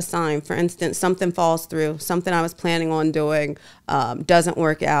get a sign, for instance, something falls through, something I was planning on doing doesn't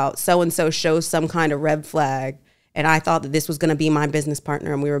work out, so-and-so shows some kind of red flag, and I thought that this was going to be my business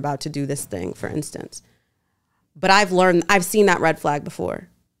partner and we were about to do this thing, for instance. But I've seen that red flag before.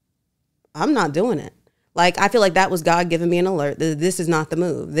 I'm not doing it. Like, I feel like that was God giving me an alert. This is not the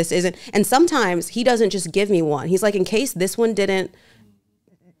move. This isn't. And sometimes he doesn't just give me one. He's like, in case this one didn't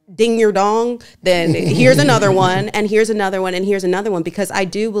ding your dong, then here's another one, and here's another one, and here's another one. Because I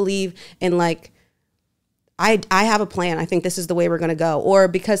do believe in, like, I have a plan. I think this is the way we're going to go. Or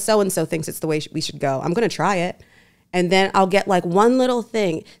because so-and-so thinks it's the way we should go, I'm going to try it. And then I'll get like one little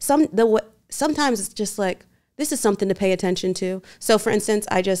thing. Sometimes it's just like, this is something to pay attention to. So for instance,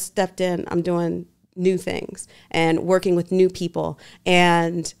 I just stepped in, I'm doing new things and working with new people,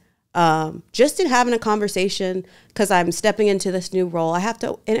 and just in having a conversation, because I'm stepping into this new role, I have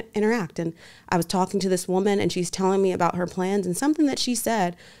to interact. And I was talking to this woman and she's telling me about her plans, and something that she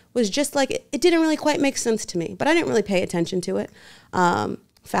said was just like, it didn't really quite make sense to me, but I didn't really pay attention to it.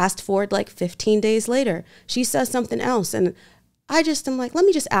 Fast forward like 15 days later, she says something else, and I just am like, let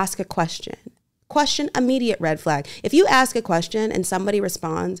me just ask a question. Immediate red flag. If you ask a question and somebody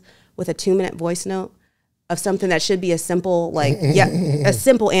responds with a 2-minute voice note of something that should be a simple, like, a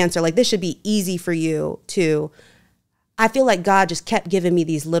simple answer, like this should be easy for you to, I feel like God just kept giving me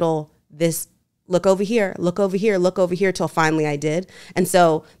these little, look over here, look over here, look over here, till finally I did. And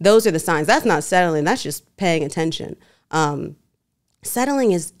so those are the signs. That's not settling. That's just paying attention.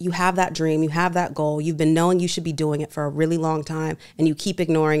 Settling is you have that dream, you have that goal, you've been knowing you should be doing it for a really long time, and you keep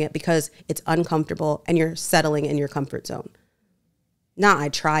ignoring it because it's uncomfortable, and you're settling in your comfort zone. Not I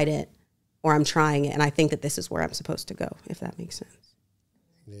tried it, or I'm trying it, and I think that this is where I'm supposed to go, if that makes sense.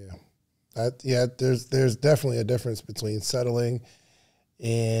 Yeah. There's definitely a difference between settling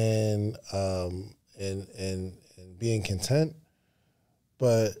and being content.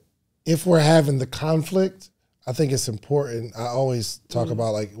 But if we're having the conflict, I think it's important. I always talk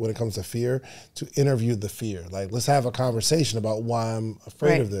about, like, when it comes to fear, to interview the fear. Like, let's have a conversation about why I'm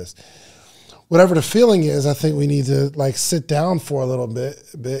afraid of this. Whatever the feeling is, I think we need to, like, sit down for a little bit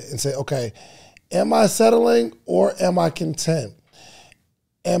and say, okay, am I settling or am I content?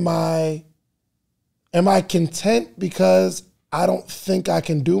 Am I content because I don't think I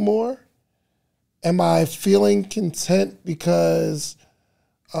can do more? Am I feeling content because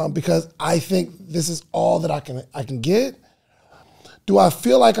I think this is all that I can get? Do I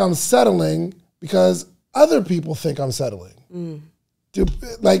feel like I'm settling because other people think I'm settling?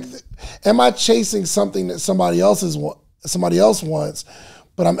 Am I chasing something that somebody else wants,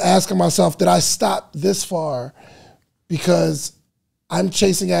 but I'm asking myself, did I stop this far because I'm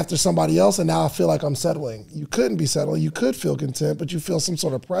chasing after somebody else and now I feel like I'm settling? You couldn't be settling. You could feel content, but you feel some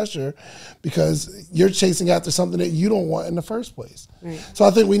sort of pressure because you're chasing after something that you don't want in the first place. Right. So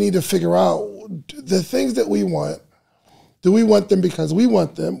I think we need to figure out the things that we want. Do we want them because we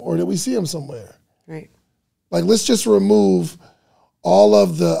want them, or do we see them somewhere? Right. Like, let's just remove all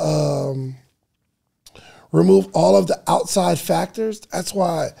of the outside factors. That's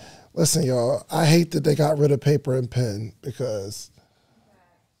why, listen, y'all, I hate that they got rid of paper and pen because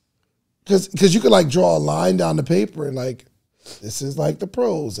you could, like, draw a line down the paper and, like, this is, like, the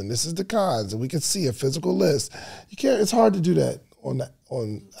pros and this is the cons, and we can see a physical list. You can't. It's hard to do that on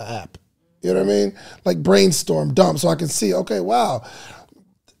an app. You know what I mean? Like, brainstorm, dump, so I can see, okay, wow,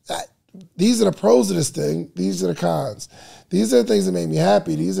 these are the pros of this thing. These are the cons. These are the things that make me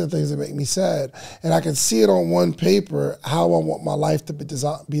happy. These are the things that make me sad. And I can see it on one paper how I want my life to be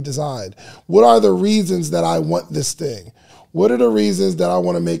designed. What are the reasons that I want this thing? What are the reasons that I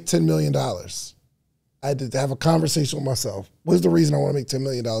want to make $10 million? I had to have a conversation with myself. What is the reason I want to make $10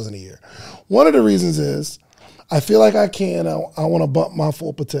 million in a year? One of the reasons is I feel like I can. I want to bump my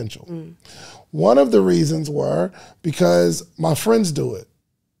full potential. One of the reasons were because my friends do it.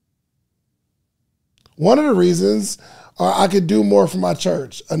 One of the reasons I could do more for my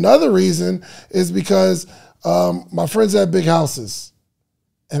church. Another reason is because my friends have big houses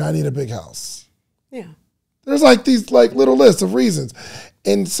and I need a big house. Yeah. There's like these like little lists of reasons.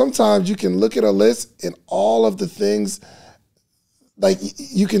 And sometimes you can look at a list and all of the things, like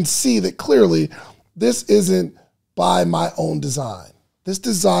you can see that clearly this isn't by my own design. This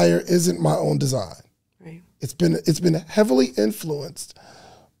desire isn't my own design. Right. It's been heavily influenced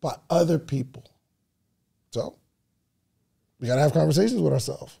by other people. So we got to have conversations with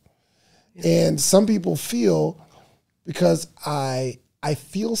ourselves. Yeah. And some people feel because I I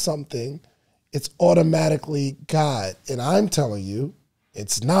feel something, it's automatically God. And I'm telling you,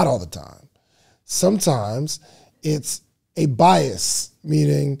 it's not all the time. Sometimes it's a bias,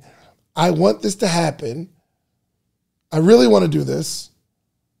 meaning I want this to happen. I really want to do this,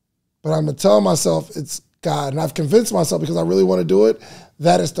 but I'm going to tell myself it's God. And I've convinced myself because I really want to do it,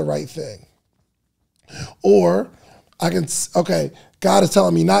 that is the right thing. Or I can, okay, God is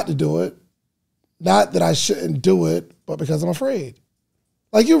telling me not to do it. Not that I shouldn't do it, but because I'm afraid.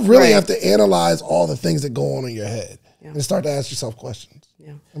 Like you really have to analyze all the things that go on in your head and start to ask yourself questions,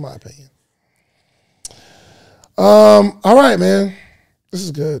 in my opinion. All right, man. This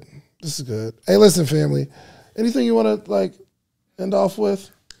is good. This is good. Hey, listen, family. Anything you want to like end off with?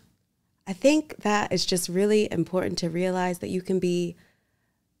 I think that it's just really important to realize that you can be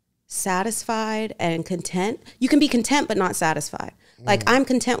satisfied and content. You can be content but not satisfied. Like I'm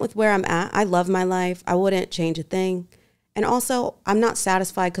content with where I'm at. I love my life. I wouldn't change a thing. And also I'm not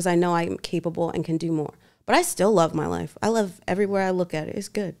satisfied because I know I'm capable and can do more. But I still love my life. I love everywhere I look at it. It's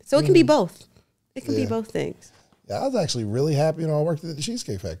good. So it can be both. It can be both things. Yeah, I was actually really happy when I worked at the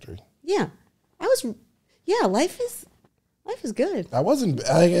Cheesecake Factory. Yeah. Life is good. I wasn't,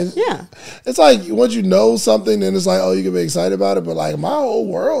 it's like once you know something, then it's like, oh, you can be excited about it. But like my whole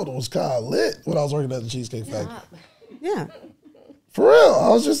world was kind of lit when I was working at the Cheesecake Factory. Yeah. For real. I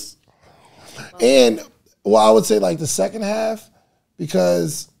was just, and well, I would say like the second half,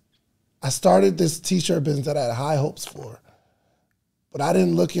 because I started this t-shirt business that I had high hopes for. But I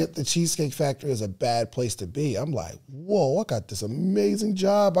didn't look at the Cheesecake Factory as a bad place to be. I'm like, whoa, I got this amazing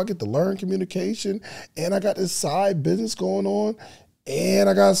job. I get to learn communication, and I got this side business going on, and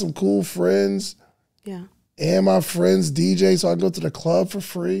I got some cool friends. Yeah. And my friends DJ, so I can go to the club for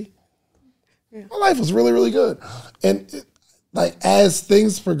free. Yeah. My life was really, really good. And like as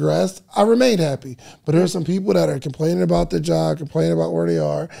things progressed, I remained happy. But there are some people that are complaining about their job, complaining about where they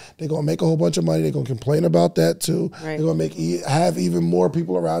are. They're gonna make a whole bunch of money. They're gonna complain about that too. Right. They're gonna have even more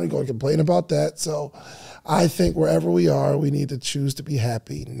people around. They're gonna complain about that. So I think wherever we are, we need to choose to be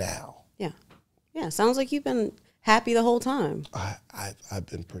happy now. Yeah. Yeah. Sounds like you've been happy the whole time. I've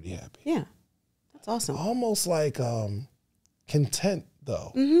been pretty happy. Yeah. That's awesome. Almost like content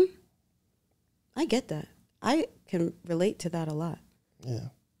though. Mm-hmm. I get that. I can relate to that a lot. Yeah.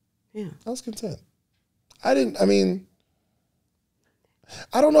 Yeah. I was content. I don't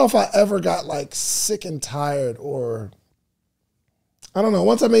know if I ever got like sick and tired or, I don't know.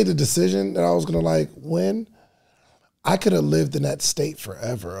 Once I made the decision that I was going to like win, I could have lived in that state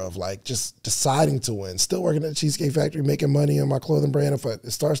forever of like just deciding to win, still working at the Cheesecake Factory, making money on my clothing brand. If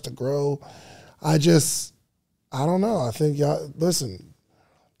it starts to grow, I don't know. I think y'all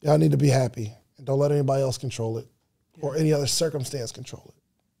need to be happy. Don't let anybody else control it or any other circumstance control it.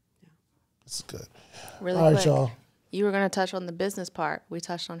 Yeah. This is good. Really All right, quick, y'all. You were going to touch on the business part. We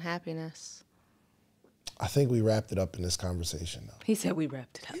touched on happiness. I think we wrapped it up in this conversation, though. He said we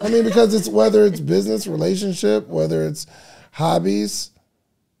wrapped it up. I mean, because it's whether it's business, relationship, whether it's hobbies,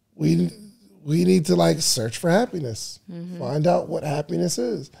 we need to like search for happiness. Mm-hmm. Find out what happiness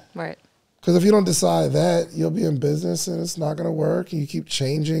is. Right. Because if you don't decide that, you'll be in business and it's not going to work and you keep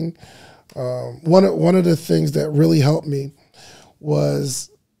changing. One of the things that really helped me was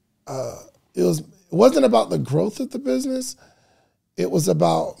it wasn't about the growth of the business. It was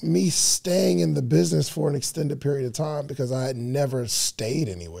about me staying in the business for an extended period of time because I had never stayed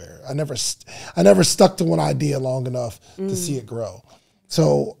anywhere. I never stuck to one idea long enough to see it grow.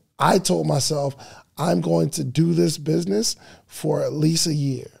 So I told myself, I'm going to do this business for at least a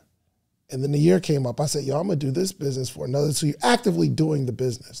year. And then the year came up. I said, I'm going to do this business for another 2 years, actively doing the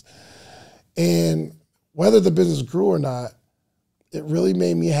business. And whether the business grew or not, it really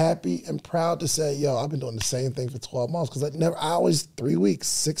made me happy and proud to say, I've been doing the same thing for 12 months. Because I always 3 weeks,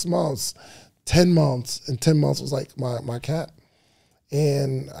 6 months, 10 months. And 10 months was like my cap.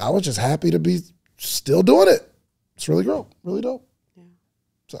 And I was just happy to be still doing it. It's really dope. Yeah.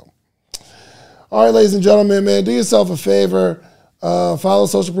 So, all right, ladies and gentlemen, man, do yourself a favor. Follow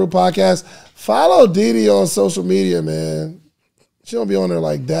Social Proof Podcast. Follow DeeDee on social media, man. She don't be on there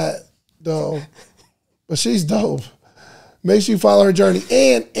like that, though. But she's dope. Make sure you follow her journey.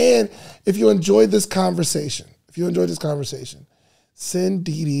 And if you enjoyed this conversation, send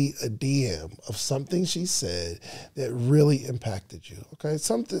DeeDee a DM of something she said that really impacted you. Okay?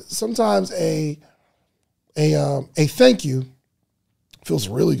 Sometimes a thank you feels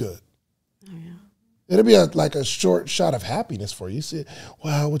really good. Oh, yeah. It'll be like a short shot of happiness for you. You see,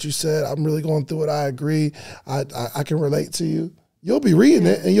 wow, what you said, I'm really going through it. I agree. I can relate to you. You'll be reading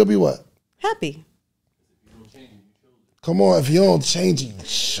it and you'll be what? Happy. Come on, if you don't change it, you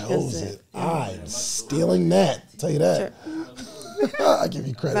chose it. I'm stealing that. I'll tell you that. I give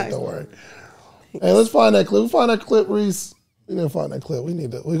you credit. Nice. Don't worry. Hey, let's find that clip. We find that clip, Reese. We need to find that clip.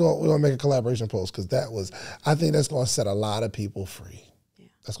 We're gonna make a collaboration post because I think that's gonna set a lot of people free. Yeah.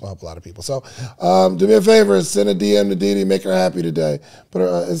 That's gonna help a lot of people. So do me a favor, send a DM to DeeDee, make her happy today. Put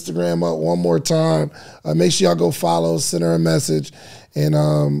her Instagram up one more time. Make sure y'all go follow, send her a message.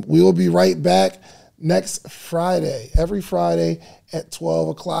 And we will be right back next Friday, every Friday at 12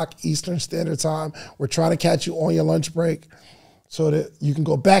 o'clock Eastern Standard Time. We're trying to catch you on your lunch break so that you can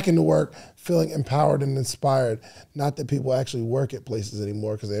go back into work feeling empowered and inspired. Not that people actually work at places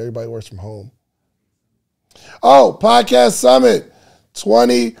anymore because everybody works from home. Oh, Podcast Summit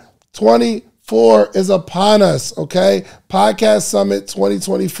 2024 is upon us, okay? Podcast Summit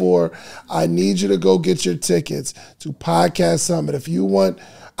 2024. I need you to go get your tickets to Podcast Summit. If you want,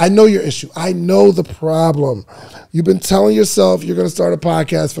 I know your issue. I know the problem. You've been telling yourself you're going to start a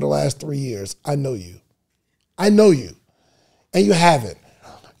podcast for the last 3 years. I know you. And you haven't.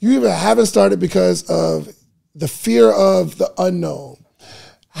 You even haven't started because of the fear of the unknown,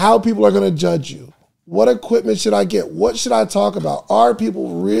 how people are going to judge you. What equipment should I get? What should I talk about? Are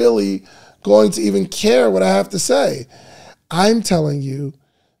people really going to even care what I have to say? I'm telling you,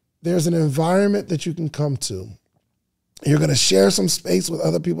 there's an environment that you can come to. You're going to share some space with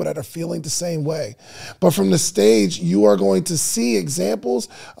other people that are feeling the same way. But from the stage, you are going to see examples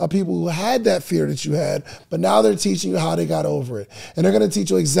of people who had that fear that you had, but now they're teaching you how they got over it. And they're going to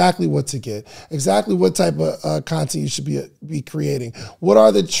teach you exactly what to get, exactly what type of content you should be creating. What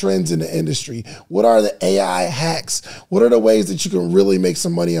are the trends in the industry? What are the AI hacks? What are the ways that you can really make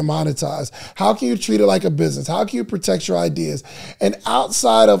some money and monetize? How can you treat it like a business? How can you protect your ideas? And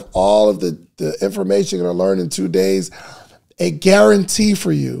outside of all of the information you're going to learn in 2 days, a guarantee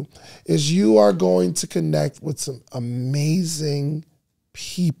for you is you are going to connect with some amazing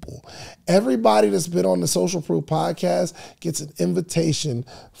people. Everybody that's been on the Social Proof podcast gets an invitation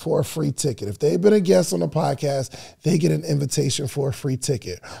for a free ticket. If they've been a guest on the podcast, they get an invitation for a free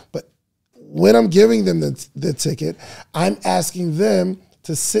ticket. But when I'm giving them the ticket, I'm asking them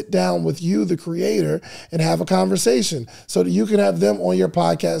to sit down with you, the creator, and have a conversation so that you can have them on your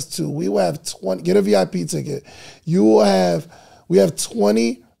podcast too. We will have 20, get a VIP ticket. We have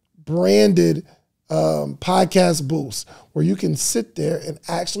 20 branded podcast booths where you can sit there and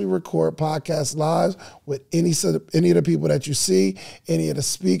actually record podcasts live with any of the people that you see, any of the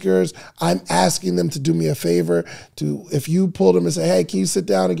speakers. I'm asking them to do me a favor if you pull them and say, hey, can you sit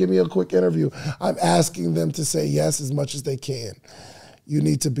down and give me a quick interview? I'm asking them to say yes as much as they can. You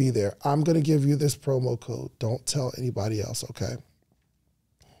need to be there. I'm going to give you this promo code. Don't tell anybody else, okay?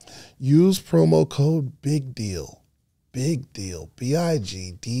 Use promo code Big Deal. Big Deal.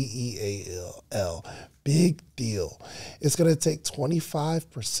 BIGDEAL. Big Deal. It's going to take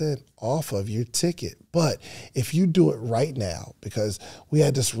 25% off of your ticket. But if you do it right now, because we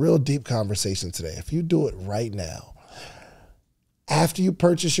had this real deep conversation today, if you do it right now, after you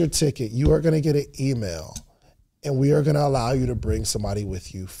purchase your ticket, you are going to get an email. And we are going to allow you to bring somebody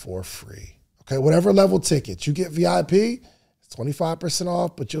with you for free. Okay, whatever level ticket. You get VIP, it's 25%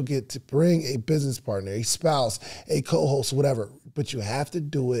 off, but you'll get to bring a business partner, a spouse, a co-host, whatever. But you have to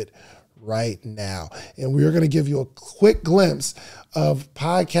do it right now. And we are going to give you a quick glimpse of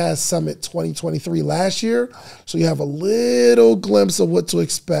Podcast Summit 2023 last year, so you have a little glimpse of what to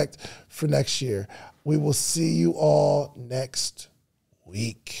expect for next year. We will see you all next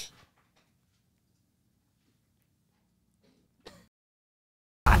week.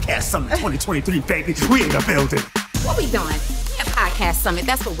 Podcast Summit 2023, baby. We in the building. What we doing? A Podcast Summit.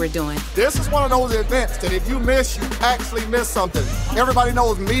 That's what we're doing. This is one of those events that if you miss, you actually miss something. Everybody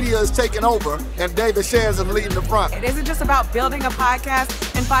knows media is taking over, and David Shands is leading the front. It isn't just about building a podcast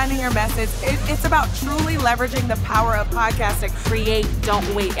and finding your message. It's about truly leveraging the power of podcasting. Create, don't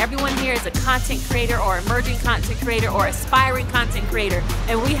wait. Everyone here is a content creator or emerging content creator or aspiring content creator,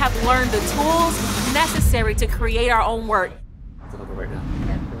 and we have learned the tools necessary to create our own work. Right now.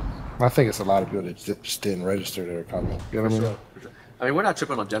 I think it's a lot of people that just didn't register that are coming. You know what I mean? Sure. I mean, we're not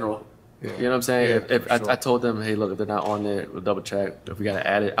tripping on general. Yeah. You know what I'm saying? Yeah, if I told them, hey, look, if they're not on it, we'll double check. If we gotta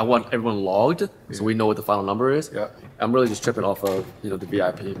add it, I want everyone logged so we know what the final number is. Yeah. I'm really just tripping off of the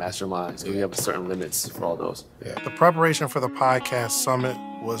VIP mastermind. So we have certain limits for all those. Yeah. The preparation for the Podcast Summit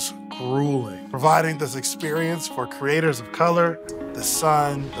was grueling, providing this experience for creators of color, the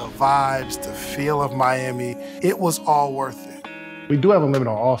sun, the vibes, the feel of Miami. It was all worth it. We do have a limit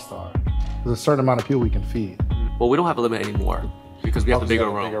on All-Star. There's a certain amount of people we can feed. Well, we don't have a limit anymore because we have a bigger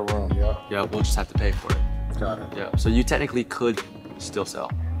room. Yeah. Yeah, we'll just have to pay for it. Got it. Yeah, so you technically could still sell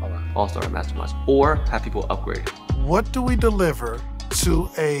All-Star and Masterminds or have people upgrade. What do we deliver to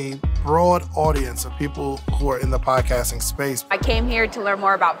a broad audience of people who are in the podcasting space. I came here to learn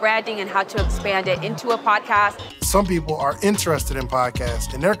more about branding and how to expand it into a podcast. Some people are interested in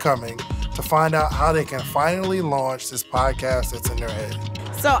podcasts, and they're coming to find out how they can finally launch this podcast that's in their head.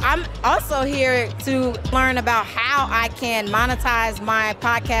 So I'm also here to learn about how I can monetize my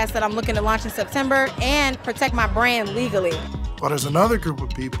podcast that I'm looking to launch in September and protect my brand legally. But there's another group of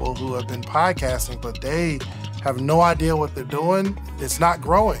people who have been podcasting, but they have no idea what they're doing. It's not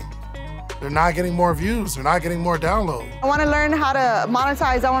growing. They're not getting more views. They're not getting more downloads. I want to learn how to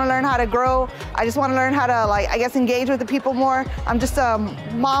monetize. I want to learn how to grow. I just want to learn how to, engage with the people more. I'm just a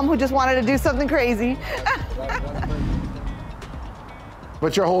mom who just wanted to do something crazy.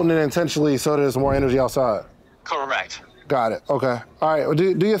 But you're holding it intentionally so there's more energy outside. Correct. Got it. Okay. All right. Well,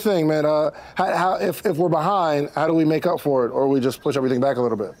 do your thing, man. If we're behind, how do we make up for it, or we just push everything back a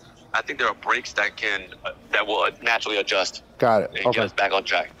little bit? I think there are breaks that will naturally adjust. Got it. And Okay. get us back on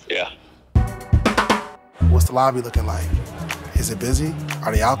track. Yeah. What's the lobby looking like? Is it busy?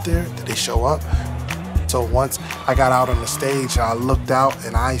 Are they out there? Did they show up? So once I got out on the stage, I looked out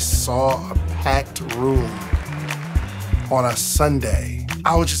and I saw a packed room on a Sunday.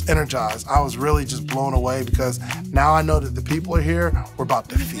 I was just energized. I was really just blown away because now I know that the people are here. We're about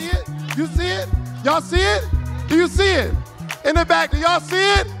to feed. You see it? Y'all see it? Do you see it? In the back, do y'all see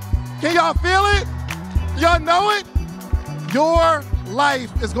it? Can y'all feel it? Y'all know it? Your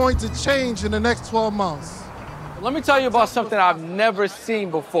life is going to change in the next 12 months. Let me tell you about something I've never seen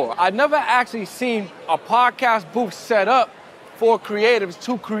before. I've never actually seen a podcast booth set up for creatives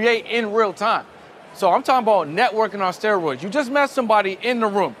to create in real time. So I'm talking about networking on steroids. You just met somebody in the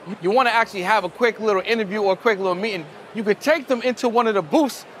room. You want to actually have a quick little interview or a quick little meeting. You could take them into one of the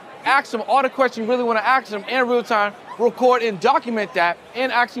booths, ask them all the questions you really want to ask them in real time, record and document that,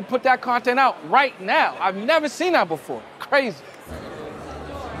 and actually put that content out right now. I've never seen that before. Crazy.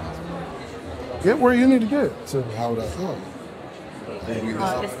 Get where you need to get to how that feels.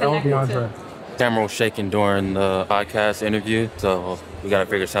 Camera was shaking during the podcast interview, so we got to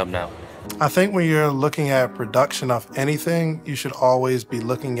figure something out. I think when you're looking at production of anything, you should always be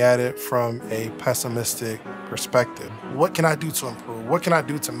looking at it from a pessimistic perspective. What can I do to improve? What can I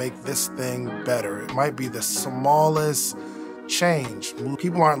do to make this thing better? It might be the smallest change.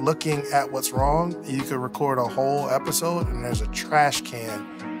 People aren't looking at what's wrong. You could record a whole episode and there's a trash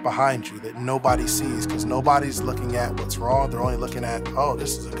can behind you that nobody sees because nobody's looking at what's wrong. They're only looking at, oh,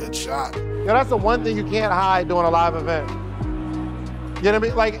 this is a good shot. Yeah, that's the one thing you can't hide doing a live event. You know what I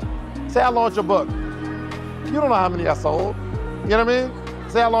mean? Like, say I launch a book. You don't know how many I sold. You know what I mean?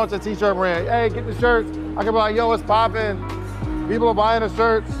 Say I launch a t-shirt brand. Hey, get the shirts. I can be like, yo, it's popping. People are buying the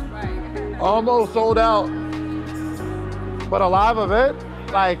shirts. Almost sold out. But a live event,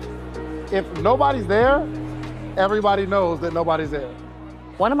 like, if nobody's there, everybody knows that nobody's there.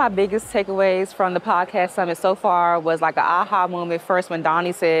 One of my biggest takeaways from the podcast summit so far was like an aha moment first when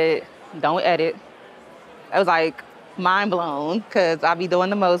Donnie said, don't edit. I was like, mind blown, because I be doing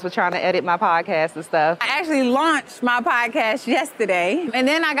the most with trying to edit my podcast and stuff. I actually launched my podcast yesterday, and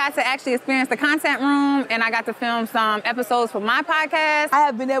then I got to actually experience the content room, and I got to film some episodes for my podcast. I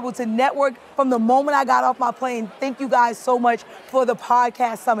have been able to network from the moment I got off my plane. Thank you guys so much for the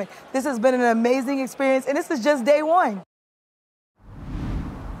podcast summit. This has been an amazing experience, and this is just day one.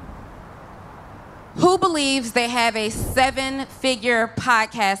 Who believes they have a 7-figure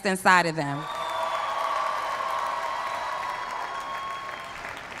podcast inside of them?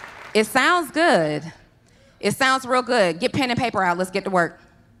 It sounds good. It sounds real good. Get pen and paper out. Let's get to work.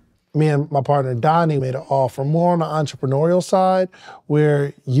 Me and my partner Donnie made an offer more on the entrepreneurial side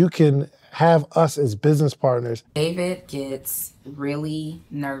where you can have us as business partners. David gets really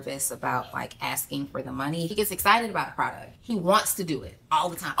nervous about like asking for the money. He gets excited about the product. He wants to do it all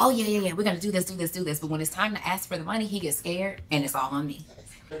the time. Oh yeah, we're gonna do this. But when it's time to ask for the money, he gets scared and it's all on me.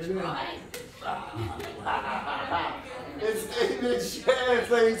 It's David Shands,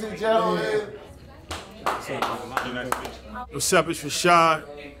 ladies and gentlemen. What's up, it's Rashad.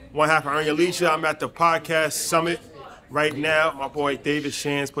 One half of Earn Your Leisure. I'm at the podcast summit right now. My boy David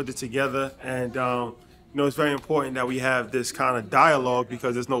Shands put it together. And, it's very important that we have this kind of dialogue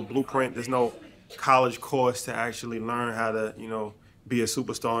because there's no blueprint, there's no college course to actually learn how to, be a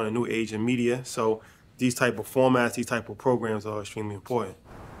superstar in a new age in media. So these type of formats, these type of programs are extremely important.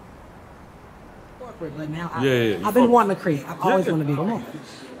 But now I've been wanting to create. I've always wanted to be the one.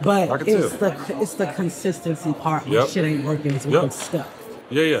 But it's the consistency part. When shit ain't working, it's when it's stuck.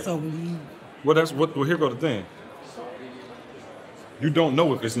 Yeah. So here go the thing. You don't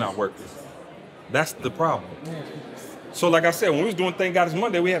know if it's not working. That's the problem. So like I said, when we was doing Thank God It's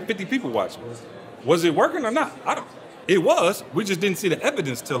Monday, we had 50 people watching. Was it working or not? It was. We just didn't see the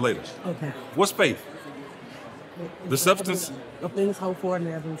evidence till later. Okay. What's faith? The substance. The things hope for and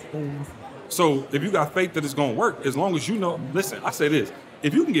the evidence things. So if you got faith that it's gonna work, as long as you know, listen, I say this,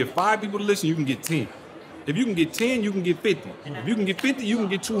 if you can get 5 people to listen, you can get 10. If you can get 10, you can get 50. If you can get 50, you can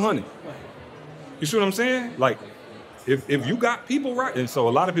get 200. You see what I'm saying? Like, if you got people right, and so a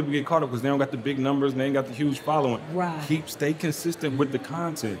lot of people get caught up because they don't got the big numbers and they ain't got the huge following. Right. Stay consistent with the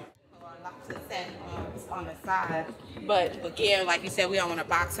content. On the side, but again, like you said, we don't want to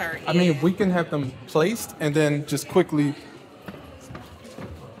box her in. I mean, if we can have them placed and then just quickly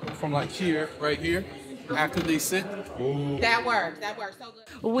from like here, right here, after they sit. That works so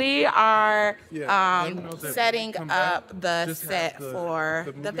good. We are setting up the set for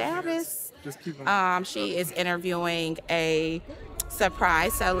the therapist. She is interviewing a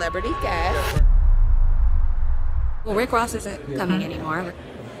surprise celebrity guest. Well, Rick Ross isn't coming anymore.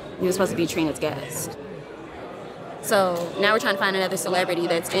 He was supposed to be Trina's guest. So now we're trying to find another celebrity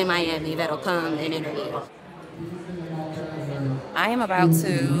that's in Miami that'll come and interview. I am about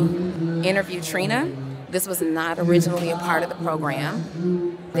to interview Trina. This was not originally a part of the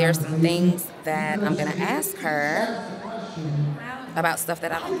program. There are some things that I'm gonna ask her about stuff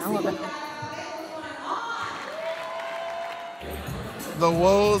that I don't know about. The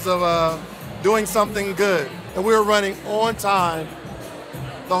woes of doing something good. And we were running on time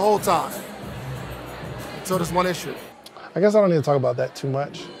the whole time. So there's one issue. I guess I don't need to talk about that too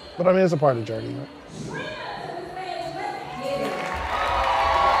much, but I mean, it's a part of the journey. Right?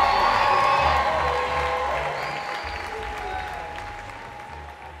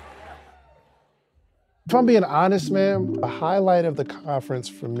 If I'm being honest, man, the highlight of the conference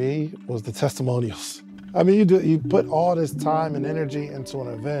for me was the testimonials. I mean, you put all this time and energy into an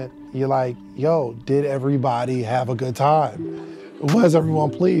event. You're like, yo, did everybody have a good time? Was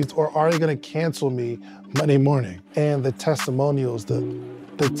everyone pleased, or are they gonna cancel me Monday morning? And the testimonials,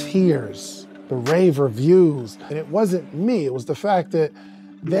 the tears, the rave reviews, and it wasn't me, it was the fact that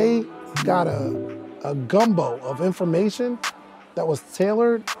they got a gumbo of information that was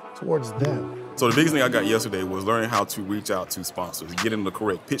tailored towards them. So the biggest thing I got yesterday was learning how to reach out to sponsors, getting the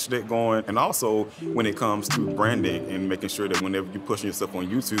correct pitch deck going, and also when it comes to branding and making sure that whenever you're pushing yourself on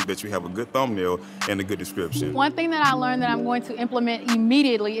YouTube that you have a good thumbnail and a good description. One thing that I learned that I'm going to implement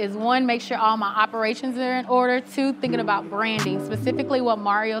immediately is 1, make sure all my operations are in order. 2, thinking about branding, specifically what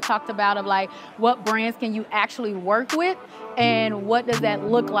Mario talked about of like what brands can you actually work with and what does that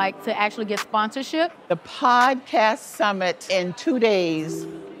look like to actually get sponsorship. The podcast summit in 2 days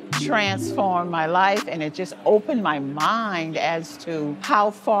transformed my life, and it just opened my mind as to how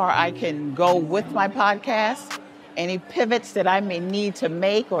far I can go with my podcast, any pivots that I may need to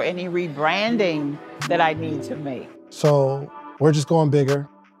make or any rebranding that I need to make. So we're just going bigger.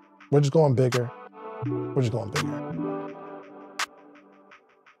 We're just going bigger. We're just going bigger.